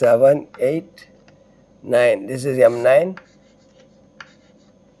 6, 7, 8, 9. This is M9,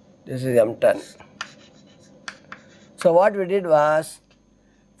 this is M10. So, what we did was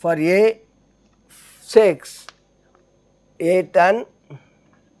for A6, A10,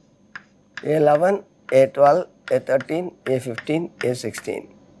 A11, A12, A13, A15, A16.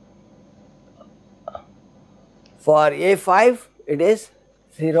 For A5 it is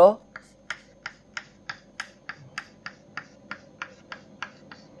 0,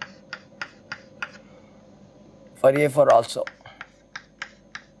 for A4 also.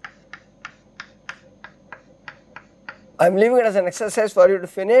 I am leaving it as an exercise for you to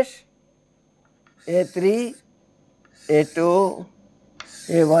finish. A3, A2,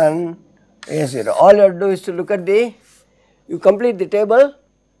 A1, A0. All you have to do is to look at you complete the table,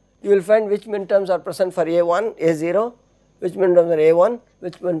 you will find which minterms are present for A1, A0, which minterms are A1,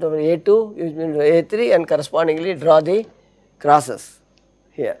 which minterms are A2, which minterms are A3, and correspondingly draw the crosses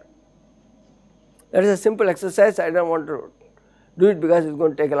here. That is a simple exercise. I do not want to do it because it is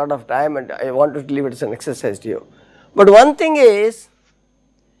going to take a lot of time and I want to leave it as an exercise to you. But one thing is,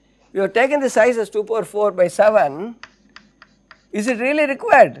 you have taken the size as 2 power 4 by 7, is it really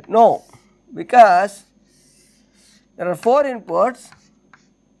required? No, because there are 4 inputs.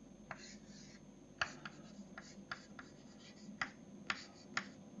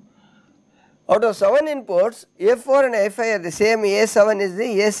 Out of 7 inputs, A4 and A5 are the same, A7 is the,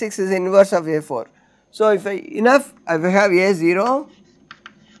 A6 is the inverse of A4. So, if I have A0,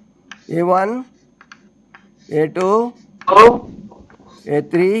 A1, A2,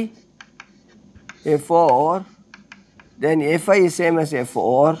 A3, A4, then A5 is same as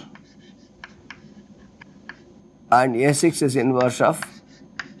A4 and A6 is inverse of.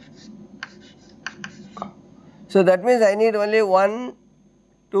 So, that means I need only 1,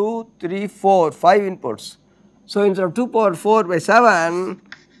 2, 3, 4, 5 inputs. So, instead of 2 power 4 by 7,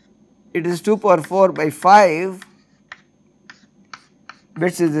 it is 2 power 4 by 5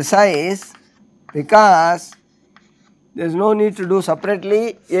 bits is the size, because there is no need to do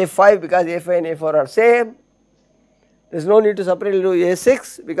separately A5 because A5 and A4 are same. There is no need to separately do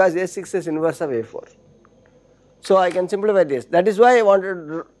A6 because A6 is inverse of A4. So, I can simplify this. That is why I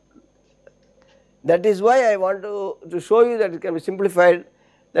wanted to show you that it can be simplified.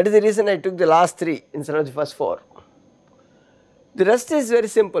 That is the reason I took the last 3 instead of the first 4. The rest is very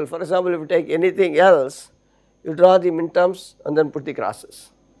simple. For example, if you take anything else, you draw the minterms and then put the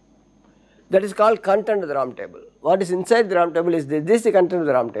crosses. That is called content of the ROM table. What is inside the ROM table is this is the content of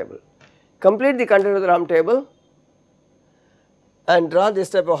the ROM table. Complete the content of the ROM table, and draw this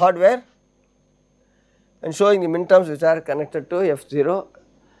type of hardware and showing the minterms which are connected to F0,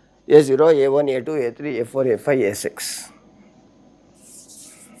 A0, A1, A2, A3, A4, A5, A6.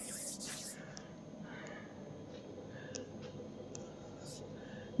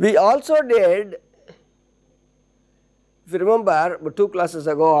 We also did, if you remember, but 2 classes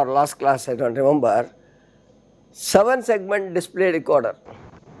ago or last class I do not remember, 7 segment display decoder.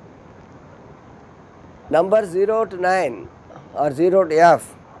 Number 0 to 9 or 0 to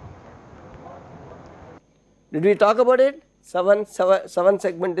F. Did we talk about it? 7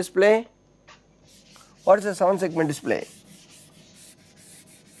 segment display. What is a 7 segment display?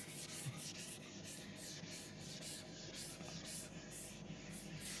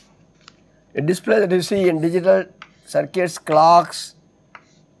 A display that you see in digital circuits, clocks,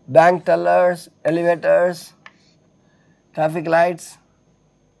 bank tellers, elevators, traffic lights.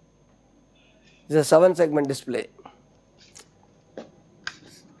 It is a 7 segment display.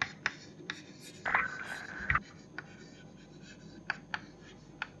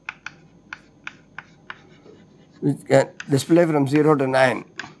 Which can display from 0 to 9.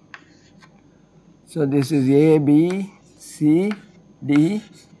 So, this is A, B, C, D,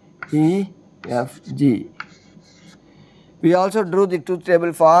 E, F, G. We also drew the truth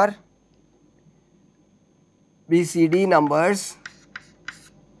table for BCD numbers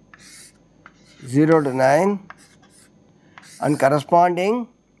 0 to 9 and corresponding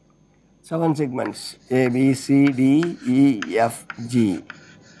 7 segments A, B, C, D, E, F, G.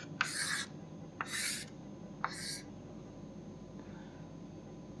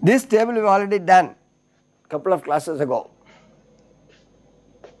 This table we have already done couple of classes ago.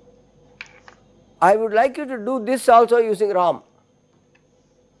 I would like you to do this also using ROM,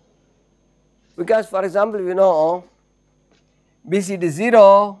 because for example you know BCD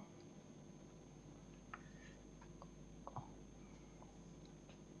 0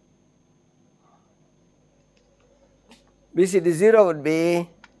 would be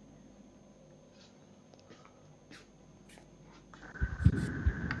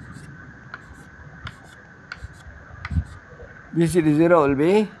BCD 0 will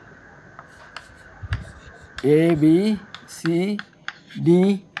be A, B, C,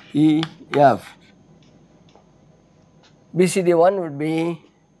 D, E, F. BCD 1 would be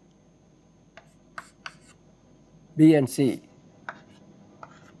B and C.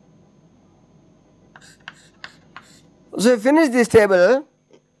 So, finish this table,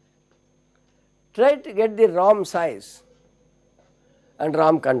 try to get the ROM size and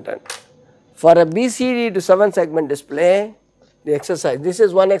ROM content. For a BCD to 7 segment display, the exercise, this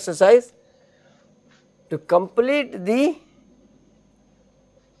is one exercise to complete the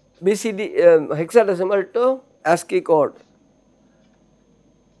BCD hexadecimal to ASCII code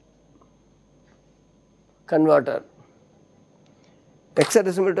converter.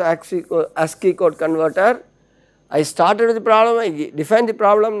 Hexadecimal to ASCII code converter. I started with the problem, I defined the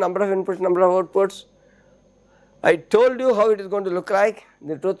problem, number of inputs, number of outputs. I told you how it is going to look like,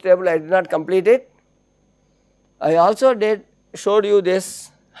 the truth table I did not complete it. I also showed you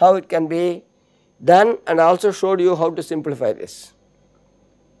this, how it can be done, and also showed you how to simplify this.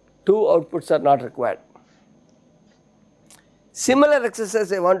 2 outputs are not required. Similar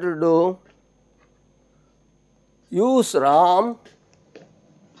exercise I want to do, use ROM,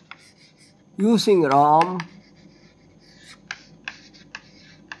 using ROM,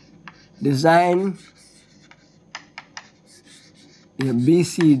 design a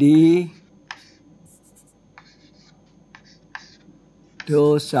BCD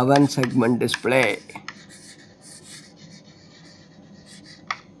to 7 segment display.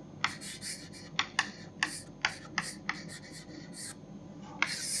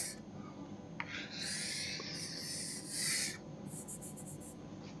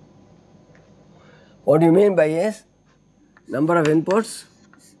 What do you mean by yes? Number of inputs,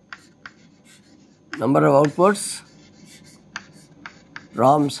 number of outputs,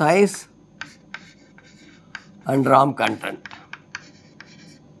 ROM size and ROM content.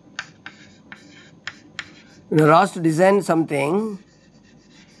 When you are asked to design something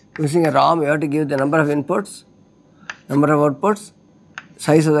using a ROM, you have to give the number of inputs, number of outputs,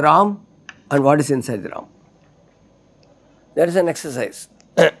 size of the ROM and what is inside the ROM. That is an exercise.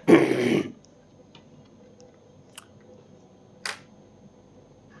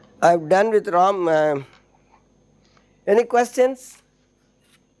 I have done with ROM. Any questions?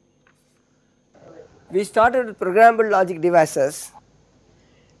 We started with programmable logic devices.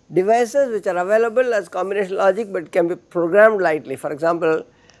 Devices which are available as combination logic but can be programmed lightly. For example,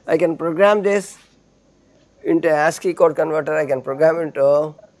 I can program this into ASCII code converter, I can program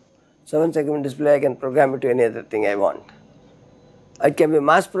into 7 segment display, I can program it to any other thing I want. It can be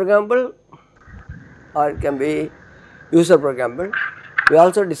mass programmable or it can be user programmable. We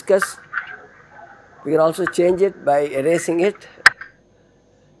also discuss, we can also change it by erasing it.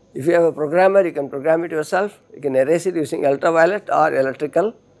 If you have a programmer, you can program it yourself, you can erase it using ultraviolet or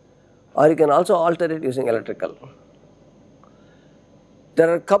electrical, or you can also alter it using electrical. There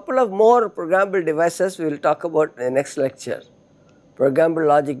are a couple of more programmable devices we will talk about in the next lecture. Programmable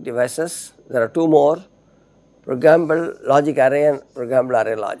logic devices, there are 2 more, programmable logic array and programmable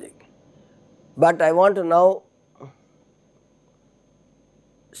array logic. But I want to now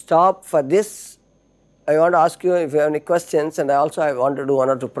stop for this. I want to ask you if you have any questions, and I want to do 1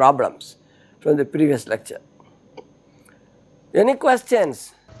 or 2 problems from the previous lecture. Any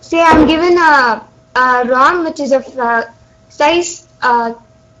questions? Say I am given a ROM which is of size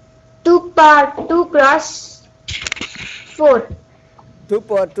 2 cross 4. 2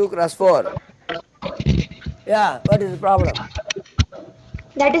 power 2 cross 4. Yeah, what is the problem?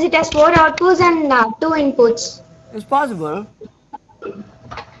 That is, it has 4 outputs and 2 inputs. It's possible.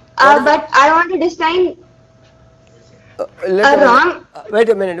 But I want to design a ROM. Wait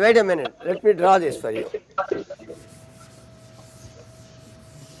a minute, let me draw this for you.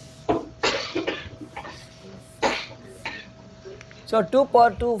 So 2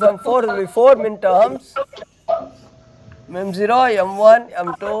 power 2 from 4 will be 4 min terms, M0, M1,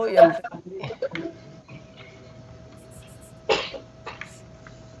 M2, M3.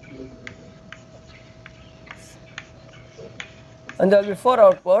 And there will be 4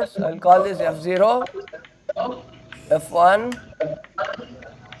 outputs. I will call this F0, F1,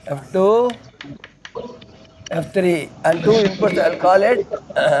 F2, F3, and 2 inputs I will call it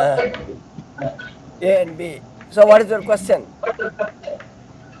A and B. So what is your question?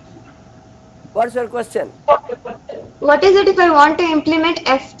 What is your question? What is it if I want to implement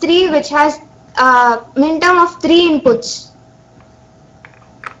F3 which has min term of 3 inputs?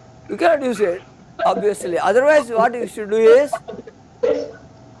 You cannot use it, obviously. Otherwise, what you should do is,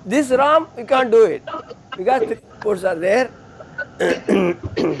 this ROM you can't do it because 3 inputs are there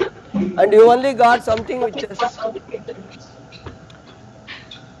and you only got something which is.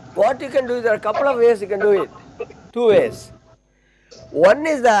 What you can do, there are a couple of ways you can do it, 2 ways. One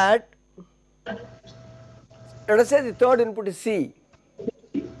is that, let us say the third input is C.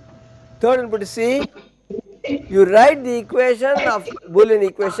 Third input is C. You write the equation of Boolean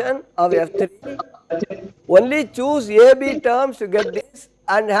equation of F3. Only choose A, B terms to get this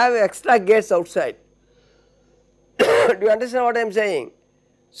and have extra gates outside. Do you understand what I am saying?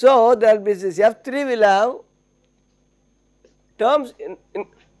 So there will be this F3 will have terms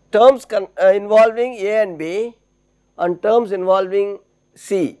involving A and B and terms involving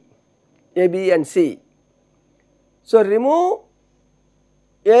C, A, B and C. So remove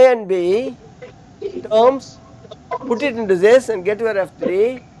A and B terms, put it into this and get your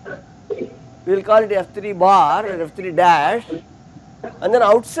F3. We will call it F3 bar or F3 dash, and then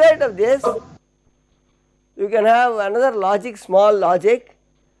outside of this you can have another logic, small logic,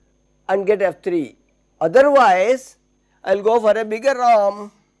 and get F3. Otherwise, I will go for a bigger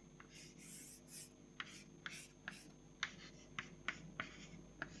ROM.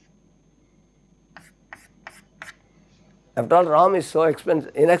 After all, ROM is so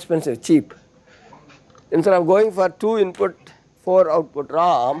inexpensive, cheap. Instead of going for 2 input, 4 output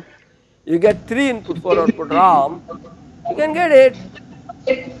ROM, you get 3 input, 4 output ROM, you can get it.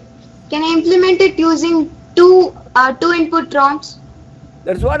 Can I implement it using two input ROMs?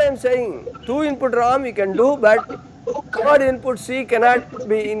 That is what I am saying. 2 input ROM you can do, but third input C cannot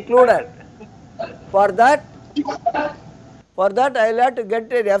be included. For that I will have to get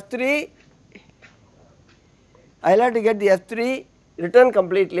the F3. I will have to get the F3 written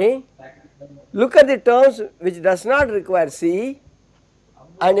completely. Look at the terms which does not require C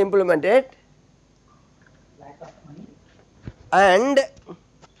and implement it, and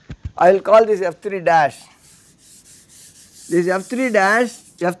I will call this F3 dash. This F3 dash,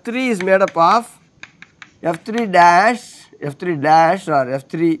 F3 is made up of F3 dash or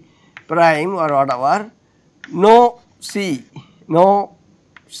F3 prime or whatever, no C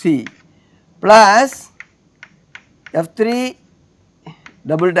plus F3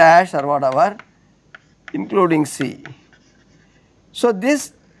 double dash or whatever including C. So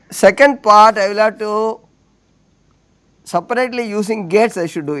this second part I will have to separately using gates I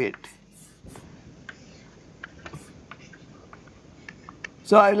should do it.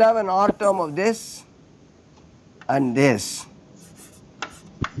 So I will have an OR term of this and this.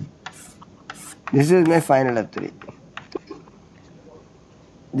 This is my final F3.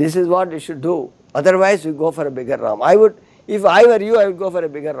 This is what you should do. Otherwise, you go for a bigger ROM. If I were you, I would go for a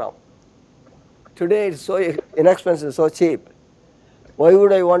bigger ROM. Today it is so inexpensive, so cheap. Why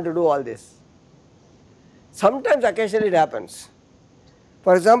would I want to do all this? Sometimes occasionally it happens.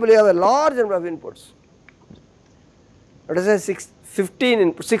 For example, you have a large number of inputs. Let us say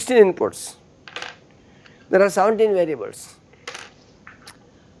 16 inputs. There are 17 variables.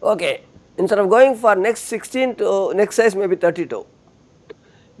 Okay, instead of going for next 16 to next size may be 32.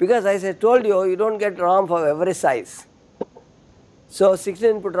 Because as I told you, you do not get ROM for every size. So 16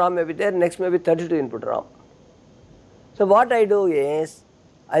 input ROM may be there, next may be 32 input ROM. So what I do is,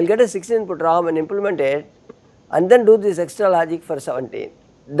 I will get a 16 input ROM and implement it and then do this extra logic for 17.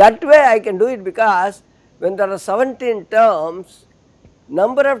 That way I can do it because when there are 17 terms,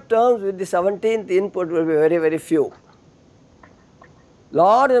 number of terms with the 17th input will be very, very few.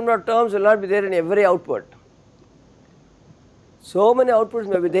 Large number of terms will not be there in every output. So many outputs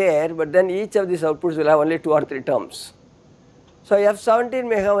may be there, but then each of these outputs will have only 2 or 3 terms. So F17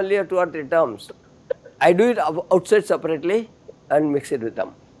 may have only 2 or 3 terms. I do it outside separately and mix it with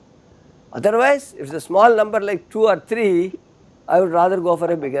them. Otherwise, if it is a small number like 2 or 3, I would rather go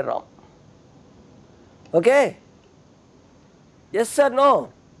for a bigger ROM. Okay? Yes or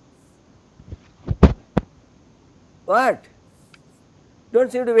no? What?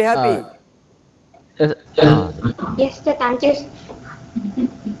 Don't seem to be happy. Yes, Yes, sir. Thank you.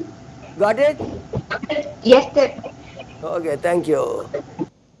 Got it? Yes, sir. Okay, thank you.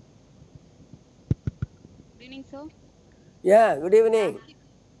 Good evening, sir. Yeah, good evening.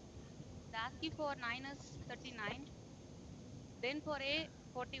 The ASCII for 9 is 39. Then for A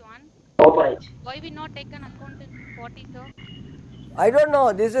 41. Why we not take an account in 40, sir? I don't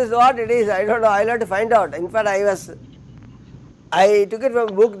know, this is what it is, I don't know, I will have to find out. In fact, I took it from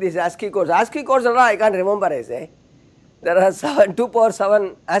a book, this ASCII codes. ASCII codes are all I can't remember, I say. There are 2 power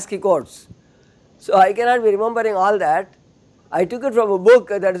 7 ASCII codes. So I cannot be remembering all that. I took it from a book,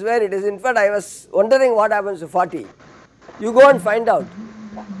 that is where it is. In fact, I was wondering what happens to 40. You go and find out.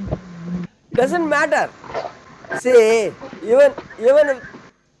 Does not matter. See, even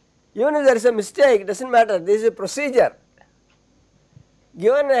if there is a mistake, it does not matter, this is a procedure.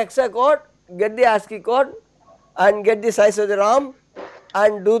 Given an hexa code, get the ASCII code and get the size of the ROM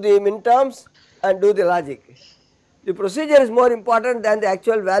and do the min terms and do the logic. The procedure is more important than the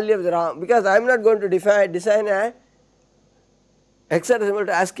actual value of the ROM, because I am not going to design a hexadecimal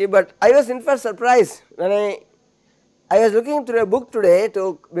to ASCII, but I was in fact surprised when I was looking through a book today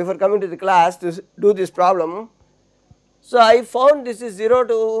before coming to the class to do this problem. So I found this is 0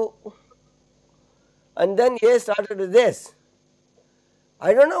 to, and then A started with this.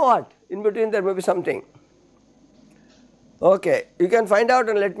 I do not know what, in between there may be something. Okay, you can find out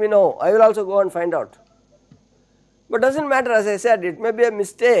and let me know, I will also go and find out. But does not matter, as I said, it may be a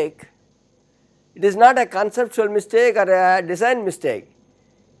mistake. It is not a conceptual mistake or a design mistake.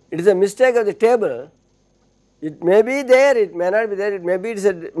 It is a mistake of the table. It may be there, it may not be there, it may be it is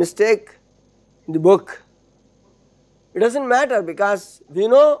a mistake in the book. It does not matter because we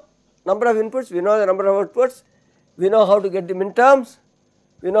know number of inputs, we know the number of outputs, we know how to get the min terms,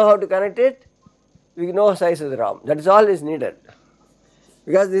 we know how to connect it, we know size of the ROM, that is all is needed.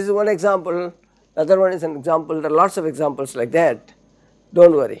 Because this is one example, the other one is an example, there are lots of examples like that, do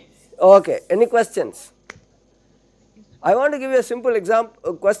not worry. Okay, any questions? I want to give you a simple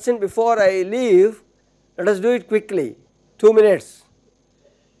example, question before I leave, let us do it quickly, 2 minutes.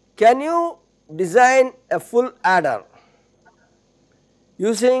 Can you design a full adder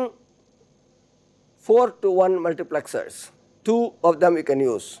using 4 to 1 multiplexers? 2 of them you can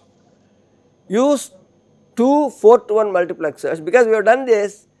use. Use 2 4 to 1 multiplexers, because we have done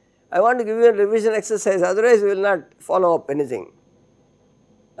this, I want to give you a revision exercise, otherwise we will not follow up anything.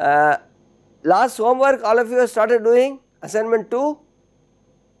 Last homework all of you have started doing, assignment 2,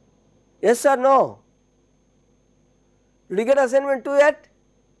 yes or no? Did you get assignment 2 yet?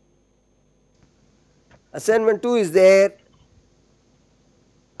 Assignment 2 is there,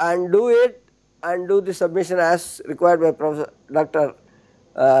 and do it and do the submission as required by Professor Dr.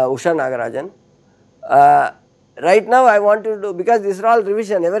 Usha Nagarajan. Right now I want to do, because these are all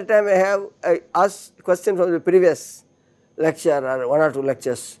revision, every time I ask question from the previous lecture or 1 or 2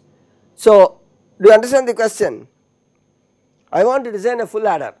 lectures. So, do you understand the question? I want to design a full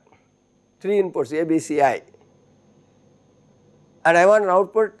adder, 3 inputs A, B, C, I, and I want an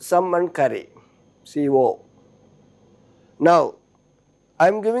output sum and carry, CO. Now, I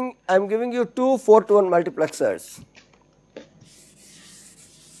am giving you 2 4 to 1 multiplexers.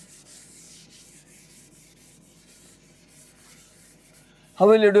 How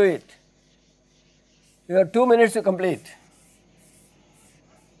will you do it? You have 2 minutes to complete.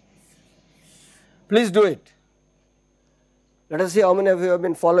 Please do it. Let us see how many of you have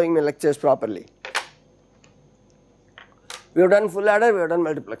been following my lectures properly. We have done full adder, we have done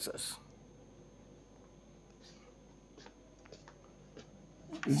multiplexers.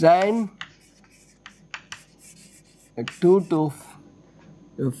 Design a 2 to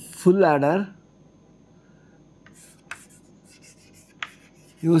a full adder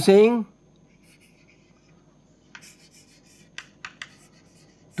using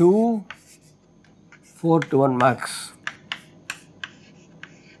 2 4 to 1 max.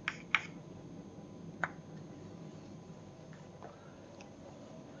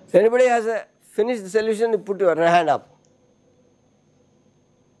 If anybody has a finished solution, you put your hand up.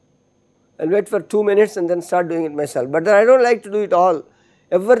 I will wait for 2 minutes and then start doing it myself. But then I do not like to do it all.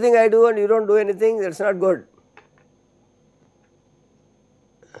 Everything I do and you do not do anything, that is not good.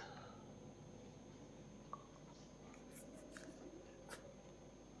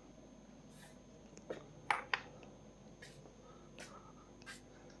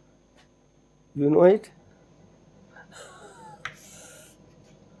 You know it?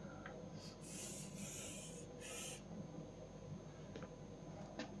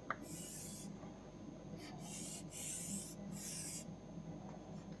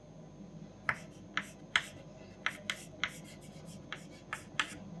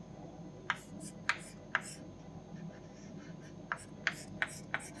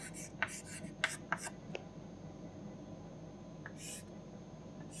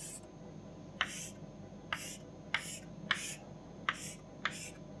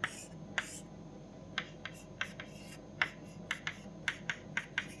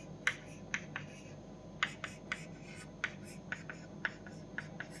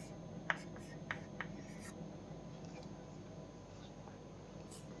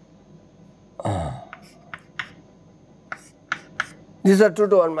 These are 2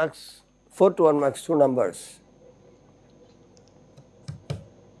 to 1 max, 4 to 1 max, 2 numbers.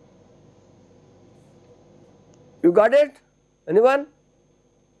 You got it? Anyone?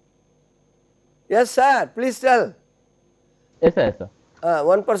 Yes sir, please tell. Yes sir, yes sir.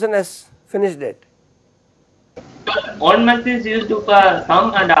 One person has finished it. One max is used for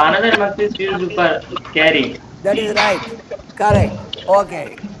sum and another max is used for carry. That is right, correct,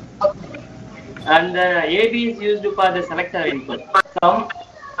 okay. And AB is used for the selector input. Sum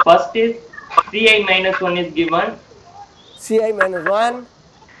first is Ci minus 1 is given. Ci minus 1.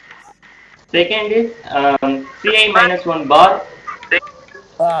 Second is Ci minus 1 bar.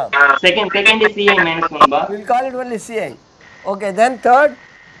 Second is Ci minus 1 bar. We will call it only Ci. Okay, then third?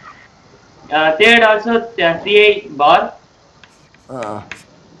 Third also Ci bar.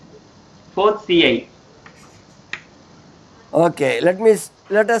 Fourth Ci. Okay,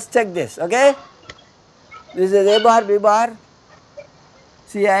 let us check this, okay? This is A bar, B bar,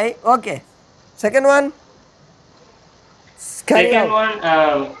 Ci, okay. Second one? Second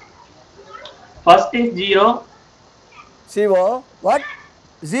one, first is 0. CO, what?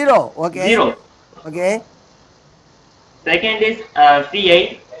 0, okay. 0. Okay. Second is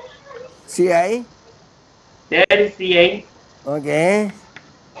Ci. Ci, Third is Ci. okay.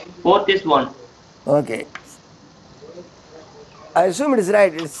 Fourth is 1. Okay. I assume it is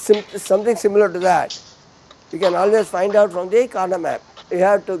right, it is something similar to that. You can always find out from the corner map. You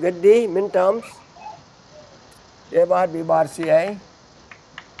have to get the min terms, A bar, B bar, Ci.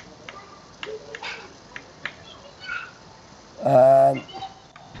 A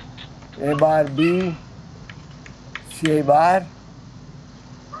bar, B, Ci bar,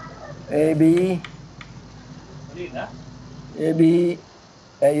 AB,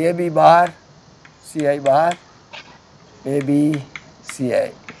 AB bar, Ci bar, AB,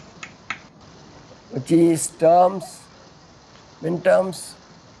 Ci, which is terms, min terms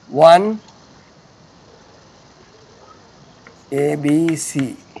 1, A, B,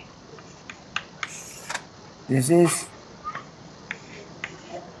 C. This is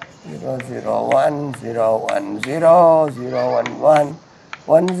 0, 0, 1, 0, 1, 0, 0, 1, 1,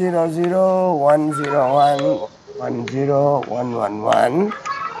 1, 0, 0, 1, 0, 1, 1, 0, 1, 1, 1.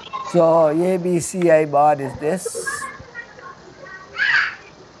 So, A, B, C, I bar is this.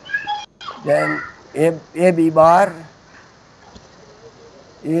 Then A, B bar,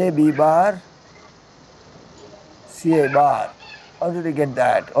 C, I bar. How did we get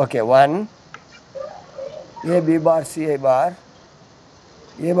that? Okay, 1, A, B bar, C, I bar,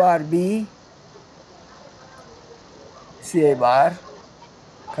 A bar, B, C, I bar,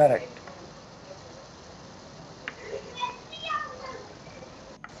 correct.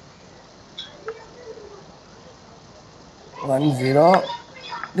 One, 0.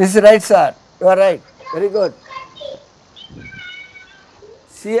 This is right, sir. You are right. Very good.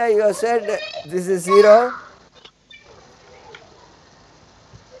 Ci, you have said this is 0.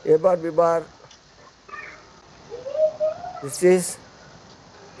 A bar, B bar. This is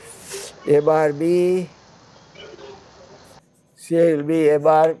A bar B, Ci will be A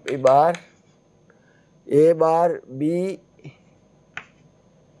bar B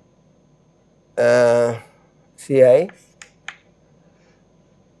Ci,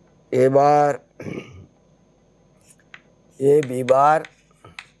 A bar A B bar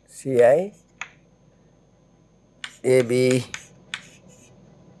Ci, A B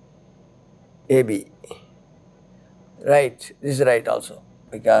A B. Right, this is right also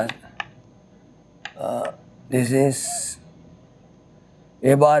because this is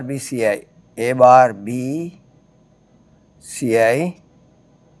A bar B Ci, A bar B Ci, A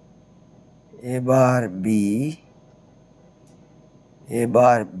bar B Ci, A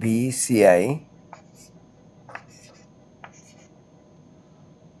bar B Ci,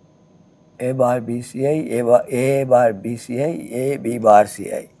 A bar B Ci, A B bar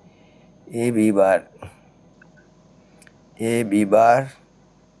Ci, A B bar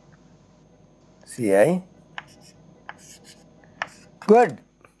Ci. Good.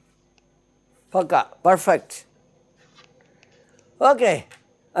 Paka, perfect. Okay,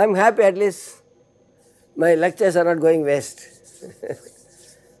 I am happy at least my lectures are not going waste.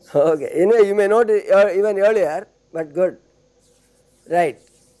 Okay, anyway, you may note it even earlier, but good. Right.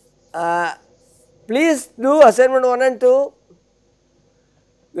 Please do assignment 1 and 2.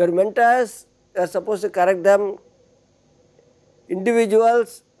 Your mentors, you are supposed to correct them.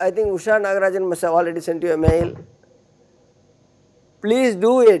 Individuals, I think Usha Nagarajan must have already sent you a mail. Please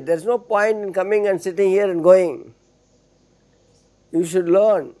do it, there is no point in coming and sitting here and going. You should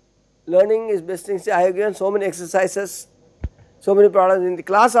learn. Learning is best thing. I have given so many exercises, so many problems. In the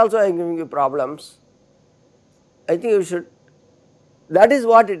class also I am giving you problems. I think you should, that is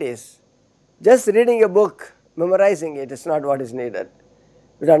what it is. Just reading a book, memorizing it is not what is needed.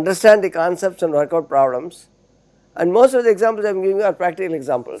 You should understand the concepts and work out problems. And most of the examples I am giving you are practical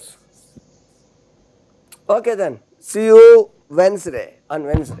examples. Okay then, see you on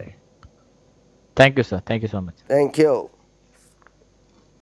Wednesday. Thank you, sir. Thank you so much. Thank you.